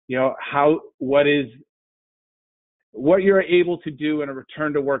 what you're able to do in a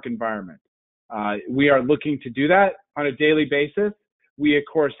return to work environment. We are looking to do that on a daily basis. We, of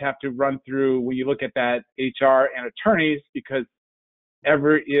course, have to run through, when you look at that, HR and attorneys, because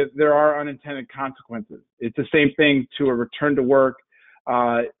there are unintended consequences. It's the same thing to a return to work.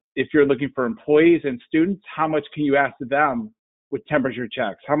 If you're looking for employees and students, how much can you ask them with temperature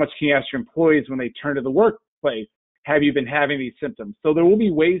checks? How much can you ask your employees when they turn to the workplace? Have you been having these symptoms? So there will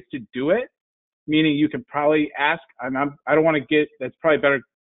be ways to do it, meaning you can probably ask, I don't want to get, that's probably a better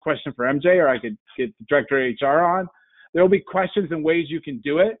question for MJ, or I could get the director of HR on. There will be questions and ways you can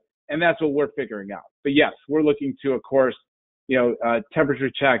do it, and that's what we're figuring out. But yes, we're looking to, of course, temperature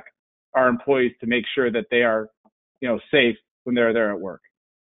check our employees to make sure that they are, safe when they're there at work.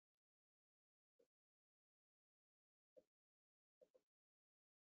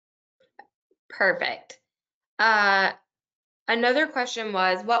 Perfect. Another question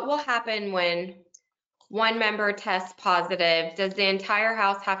was, what will happen when one member tests positive? Does the entire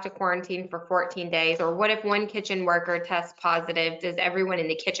house have to quarantine for 14 days? Or what if one kitchen worker tests positive? Does everyone in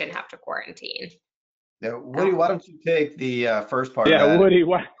the kitchen have to quarantine? Yeah, Woody, why don't you take the first part of Yeah, that? Woody,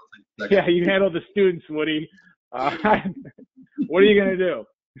 what? Yeah, you handle the students, Woody. What are you going to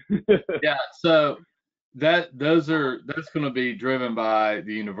do? Yeah, so that's going to be driven by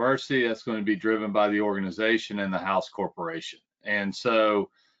the university. That's going to be driven by the organization and the house corporation. And so,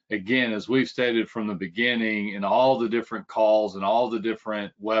 again, as we've stated from the beginning, in all the different calls and all the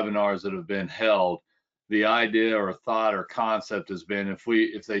different webinars that have been held, the idea or thought or concept has been if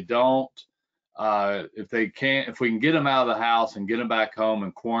we can get them out of the house and get them back home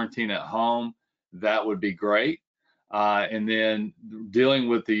and quarantine at home, that would be great. And then dealing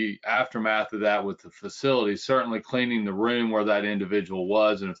with the aftermath of that with the facility, certainly cleaning the room where that individual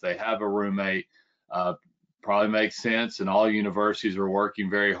was, and if they have a roommate, probably makes sense. And all universities are working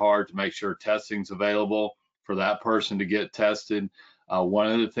very hard to make sure testing's available for that person to get tested.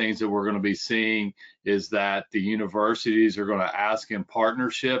 One of the things that we're going to be seeing is that the universities are going to ask in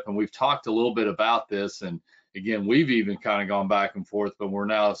partnership, and we've talked a little bit about this, and again, we've even kind of gone back and forth, but we're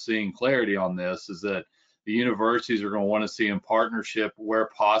now seeing clarity on this, is that the universities are going to want to see in partnership where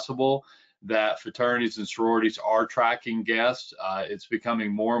possible that fraternities and sororities are tracking guests. It's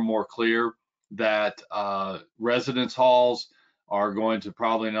becoming more and more clear that residence halls are going to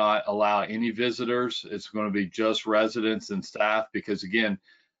probably not allow any visitors. It's going to be just residents and staff, because again,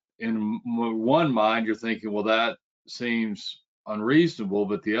 in one mind, you're thinking, well, that seems unreasonable,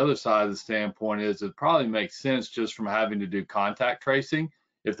 but the other side of the standpoint is it probably makes sense just from having to do contact tracing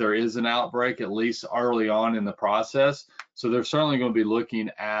if there is an outbreak, at least early on in the process. So they're certainly going to be looking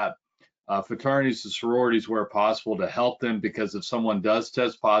at fraternities and sororities where possible to help them, because if someone does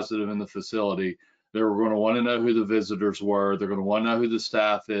test positive in the facility, they're going to want to know who the visitors were. They're going to want to know who the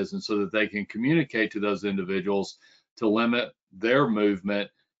staff is, and so that they can communicate to those individuals to limit their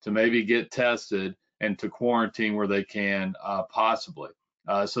movement, to maybe get tested and to quarantine where they can possibly.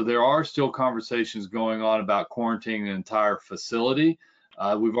 So there are still conversations going on about quarantining an entire facility.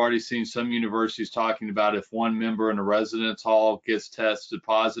 We've already seen some universities talking about if one member in a residence hall gets tested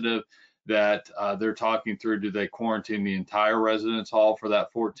positive, that they're talking through, do they quarantine the entire residence hall for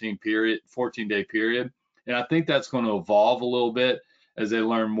that 14-day period? And I think that's going to evolve a little bit as they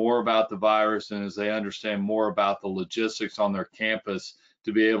learn more about the virus and as they understand more about the logistics on their campus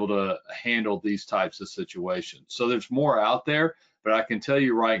to be able to handle these types of situations. So there's more out there, but I can tell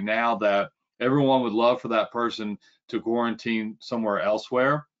you right now that everyone would love for that person to quarantine somewhere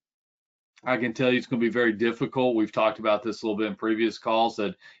elsewhere. I can tell you it's going to be very difficult. We've talked about this a little bit in previous calls,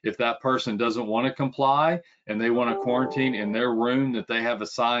 that if that person doesn't want to comply and they want to quarantine in their room that they have a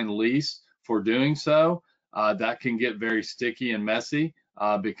signed lease for doing so, that can get very sticky and messy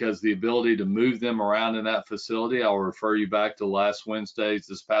because the ability to move them around in that facility, I'll refer you back to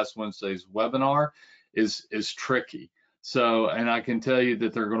this past Wednesday's webinar, is tricky. So, and I can tell you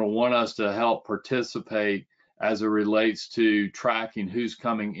that they're going to want us to help participate as it relates to tracking who's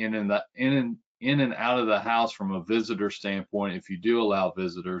coming in and out of the house from a visitor standpoint, if you do allow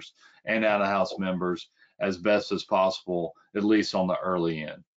visitors and out of house members, as best as possible, at least on the early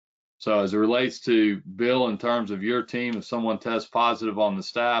end. So as it relates to Bill, in terms of your team, if someone tests positive on the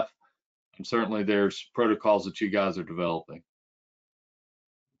staff, certainly there's protocols that you guys are developing.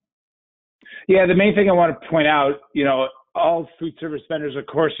 Yeah, the main thing I want to point out, all food service vendors, of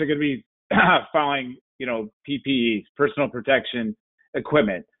course, are going to be following, PPEs, personal protection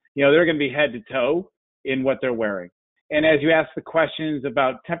equipment. They're going to be head to toe in what they're wearing. And as you ask the questions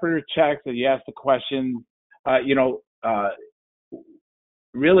about temperature checks, and you ask the questions,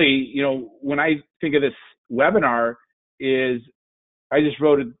 really, when I think of this webinar, is I just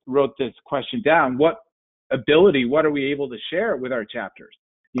wrote this question down. What are we able to share with our chapters?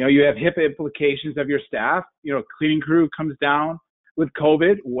 You have HIPAA implications of your staff. Cleaning crew comes down with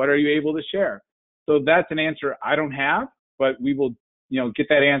COVID. What are you able to share? So that's an answer I don't have, but we will, get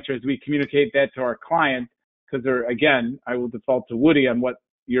that answer as we communicate that to our clients, because again, I will default to Woody on what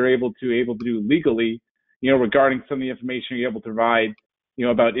you're able to do legally, regarding some of the information you're able to provide,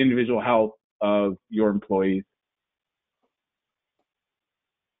 about individual health of your employees.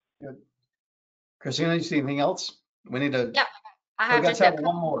 Good. Christina, you see anything else? We need to. Yeah, I have got just time for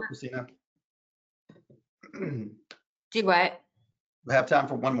one more, Christina. Do what? We have time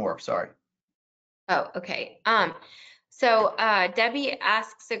for one more. Sorry. Oh, okay. So Debbie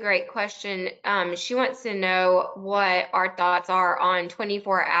asks a great question. She wants to know what our thoughts are on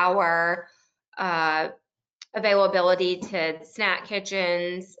 24-hour availability to snack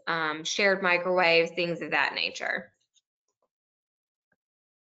kitchens, shared microwaves, things of that nature.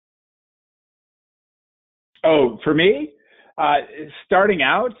 Oh, for me, starting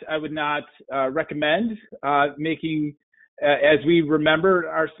out, I would not recommend making, as we remember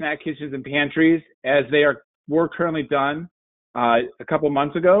our snack kitchens and pantries as were currently done a couple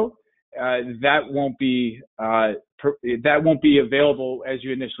months ago. That won't be available as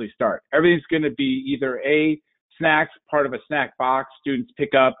you initially start. Everything's going to be either snacks, part of a snack box. Students pick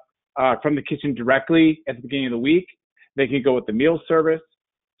up from the kitchen directly at the beginning of the week. They can go with the meal service.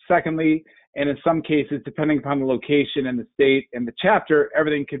 Secondly, and in some cases, depending upon the location and the state and the chapter,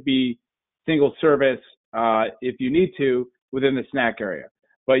 everything could be single service if you need to within the snack area.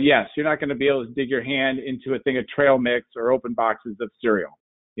 But yes, you're not going to be able to dig your hand into a thing of trail mix or open boxes of cereal.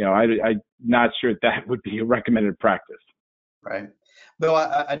 I'm not sure that would be a recommended practice. Right. Bill,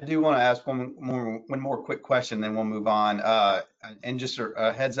 I do want to ask one more quick question, then we'll move on. And just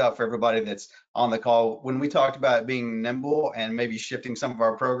a heads up for everybody that's on the call, when we talked about being nimble and maybe shifting some of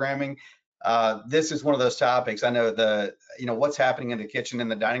our programming, this is one of those topics. I know what's happening in the kitchen and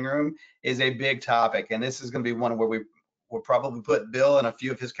the dining room is a big topic, and this is going to be one where we'll probably put Bill and a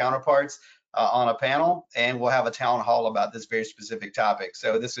few of his counterparts on a panel, and we'll have a town hall about this very specific topic.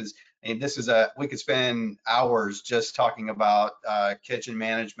 So we could spend hours just talking about kitchen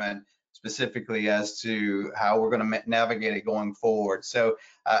management specifically as to how we're going to navigate it going forward. So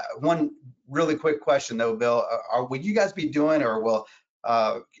one really quick question though, Bill, will you guys be doing, or will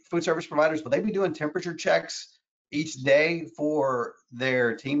food service providers, will they be doing temperature checks each day for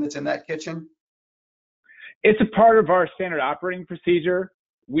their team that's in that kitchen? It's a part of our standard operating procedure.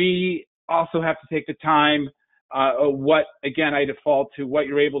 We also have to take the time, I default to what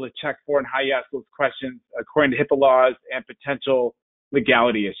you're able to check for and how you ask those questions according to HIPAA laws and potential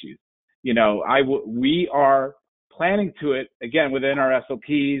legality issues. We are planning to it, again, within our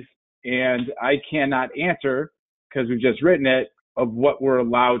SOPs, and I cannot answer, because we've just written it, of what we're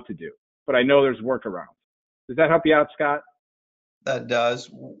allowed to do. But I know there's workarounds. Does that help you out, Scott? That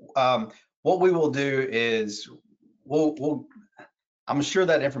does. What we will do is I'm sure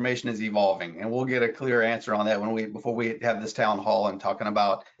that information is evolving, and we'll get a clear answer on that before we have this town hall and talking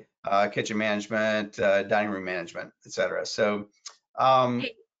about kitchen management, dining room management, et cetera. So,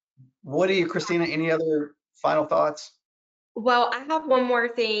 Woody, Christina, any other final thoughts? Well, I have one more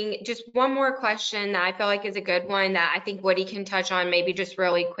thing, just one more question that I feel like is a good one that I think Woody can touch on maybe just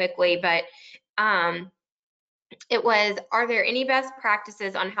really quickly. But it was, are there any best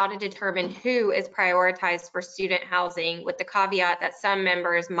practices on how to determine who is prioritized for student housing, with the caveat that some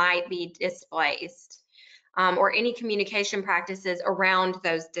members might be displaced, or any communication practices around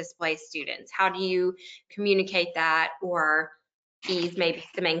those displaced students? How do you communicate that or ease maybe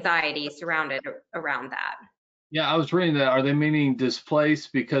some anxiety surrounded around that? Yeah, I was reading that. Are they meaning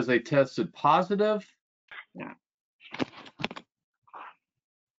displaced because they tested positive? Yeah.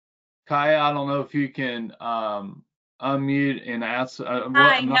 Kaya, I don't know if you can unmute and ask.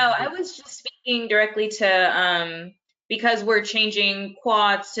 Hi, no, I was just speaking directly to, because we're changing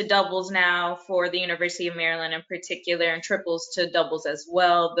quads to doubles now for the University of Maryland in particular, and triples to doubles as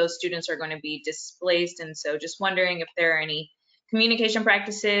well. Those students are going to be displaced. And so just wondering if there are any communication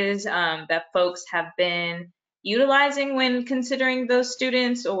practices that folks have been utilizing when considering those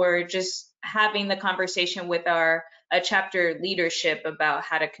students, or just having the conversation with our chapter leadership about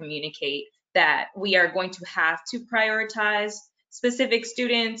how to communicate that we are going to have to prioritize specific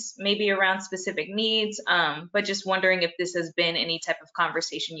students, maybe around specific needs, but just wondering if this has been any type of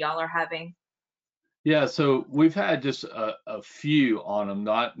conversation y'all are having. Yeah, so we've had just a few on them,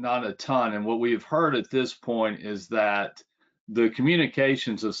 not a ton. And what we've heard at this point is that the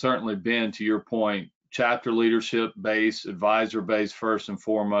communications have certainly been, to your point, chapter leadership based, advisor based first and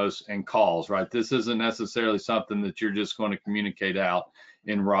foremost, and calls, right? This isn't necessarily something that you're just going to communicate out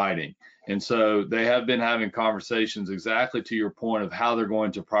in writing. And so they have been having conversations exactly to your point of how they're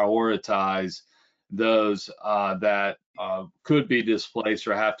going to prioritize those that could be displaced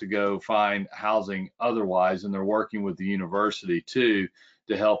or have to go find housing otherwise, and they're working with the university too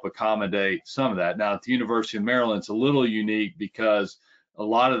to help accommodate some of that. Now, at the University of Maryland, it's a little unique because a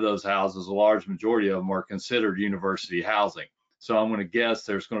lot of those houses, a large majority of them, are considered university housing. So I'm going to guess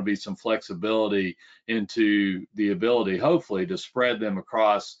there's going to be some flexibility into the ability, hopefully, to spread them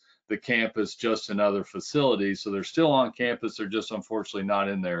across the campus just in other facilities. So they're still on campus, they're just unfortunately not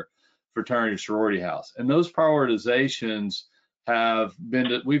in their fraternity sorority house. And those prioritizations have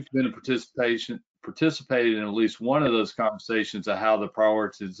been, we've been in participated in at least one of those conversations of how the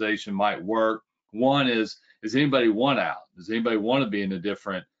prioritization might work. One is anybody want out? Does anybody want to be in a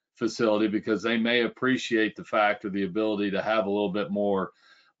different facility? Because they may appreciate the fact of the ability to have a little bit more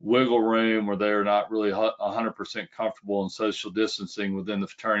wiggle room, or they're not really 100% comfortable in social distancing within the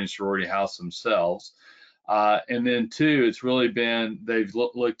fraternity sorority house themselves. And then two, it's really been, they've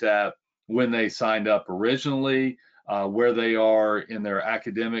looked at when they signed up originally, where they are in their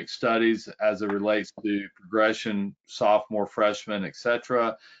academic studies as it relates to progression, sophomore, freshman, et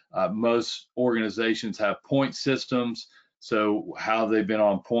cetera. Most organizations have point systems, so how they've been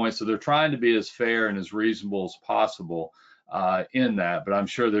on points. So they're trying to be as fair and as reasonable as possible in that, but I'm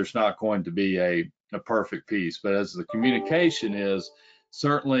sure there's not going to be a perfect piece. But as the communication is,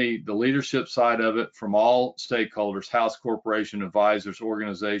 certainly the leadership side of it from all stakeholders, house, corporation, advisors,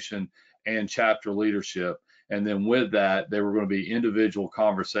 organization, and chapter leadership. And then with that, there were going to be individual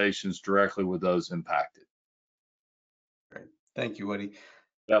conversations directly with those impacted. Great. Thank you, Woody.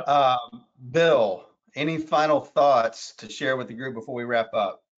 Yep. Bill, any final thoughts to share with the group before we wrap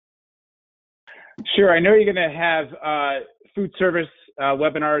up? Sure. I know you're going to have food service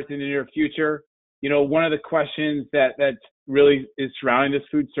webinars in the near future. You know, one of the questions that really is surrounding this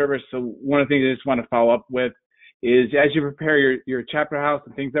food service. So one of the things I just want to follow up with is, as you prepare your chapter house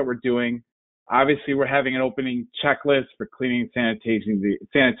and things that we're doing, obviously we're having an opening checklist for cleaning and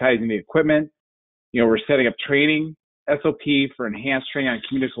sanitizing the equipment. You know, we're setting up training SOP for enhanced training on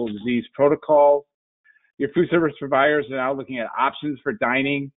communicable disease protocols. Your food service providers are now looking at options for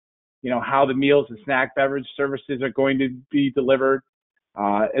dining, you know, how the meals and snack beverage services are going to be delivered,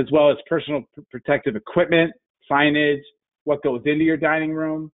 as well as personal protective equipment, signage, what goes into your dining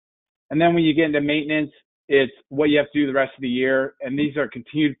room. And then when you get into maintenance, it's what you have to do the rest of the year. And these are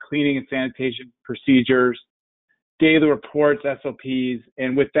continued cleaning and sanitation procedures, daily reports, SOPs,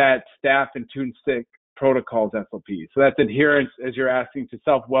 and with that, staff and tune sick protocols, SOPs. So that's adherence, as you're asking, to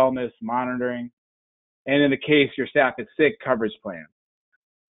self-wellness, monitoring, and in the case your staff is sick, coverage plan.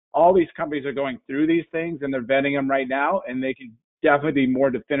 All these companies are going through these things and they're vetting them right now, and they can definitely be more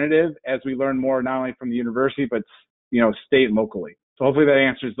definitive as we learn more, not only from the university, but, you know, state and locally. So hopefully that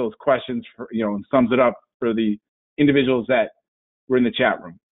answers those questions for, you know, and sums it up for the individuals that were in the chat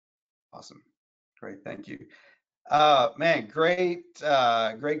room. Awesome. Great. Thank you. Man, great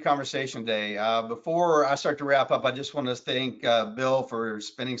conversation today. Before I start to wrap up, I just want to thank Bill for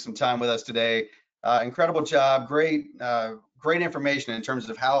spending some time with us today. Incredible job. Great information in terms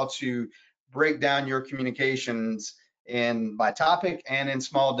of how to break down your communications by topic and in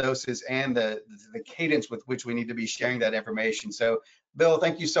small doses, and the cadence with which we need to be sharing that information. So Bill,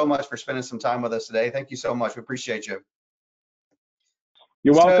 thank you so much for spending some time with us today. Thank you so much. We appreciate you.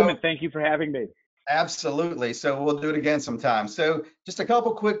 You're welcome, So, and thank you for having me. absolutely. So we'll do it again sometime. So just a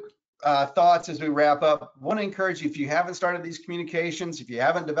couple quick thoughts as we wrap up. Want to encourage you, if you haven't started these communications, if you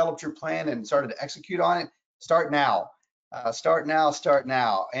haven't developed your plan and started to execute on it, start now. Start now, start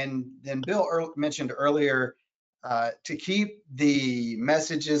now. And then Bill mentioned earlier to keep the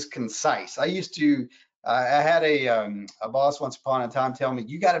messages concise. I used to, I had a boss once upon a time tell me,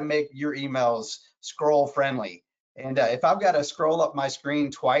 you got to make your emails scroll friendly. And if I've got to scroll up my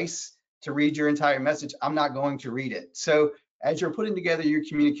screen twice to read your entire message, I'm not going to read it. So as you're putting together your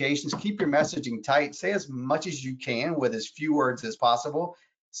communications, keep your messaging tight. Say as much as you can with as few words as possible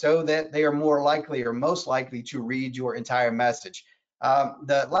so that they are more likely or most likely to read your entire message.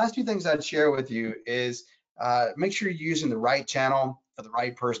 The last few things I'd share with you is make sure you're using the right channel for the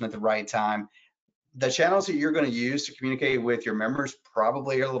right person at the right time. The channels that you're going to use to communicate with your members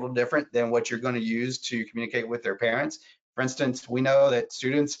probably are a little different than what you're going to use to communicate with their parents. For instance, we know that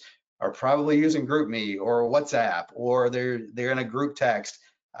students are probably using GroupMe or WhatsApp, or they're in a group text.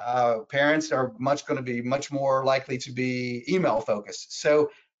 Parents are going to be much more likely to be email focused. So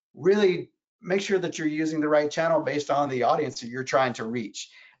really make sure that you're using the right channel based on the audience that you're trying to reach.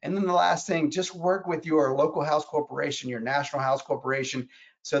 And then the last thing, just work with your local house corporation, your national house corporation,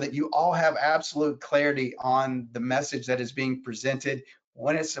 so that you all have absolute clarity on the message that is being presented,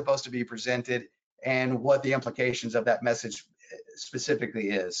 when it's supposed to be presented, and what the implications of that message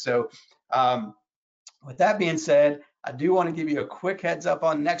specifically is. So with that being said, I do want to give you a quick heads up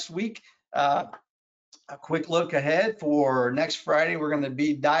on next week. A quick look ahead for next Friday, we're going to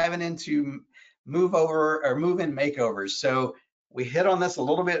be diving into move-in makeovers. So we hit on this a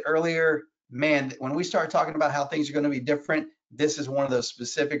little bit earlier. Man, when we start talking about how things are going to be different, this is one of those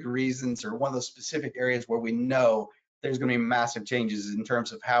specific reasons or one of those specific areas where we know there's going to be massive changes in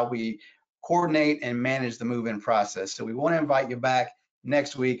terms of how we coordinate and manage the move-in process. So we want to invite you back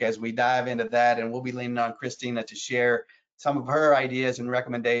next week as we dive into that, and we'll be leaning on Christina to share some of her ideas and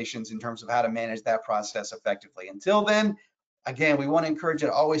recommendations in terms of how to manage that process effectively. Until then, again, we want to encourage you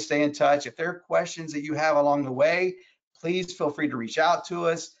to always stay in touch. If there are questions that you have along the way, please feel free to reach out to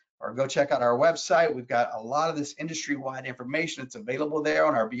us or go check out our website. We've got a lot of this industry-wide information that's available there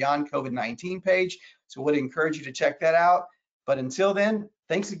on our Beyond COVID-19 page. So we'd encourage you to check that out. But until then,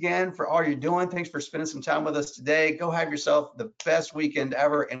 thanks again for all you're doing. Thanks for spending some time with us today. Go have yourself the best weekend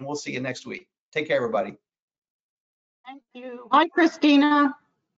ever, and we'll see you next week. Take care, everybody. Thank you. Hi, Christina.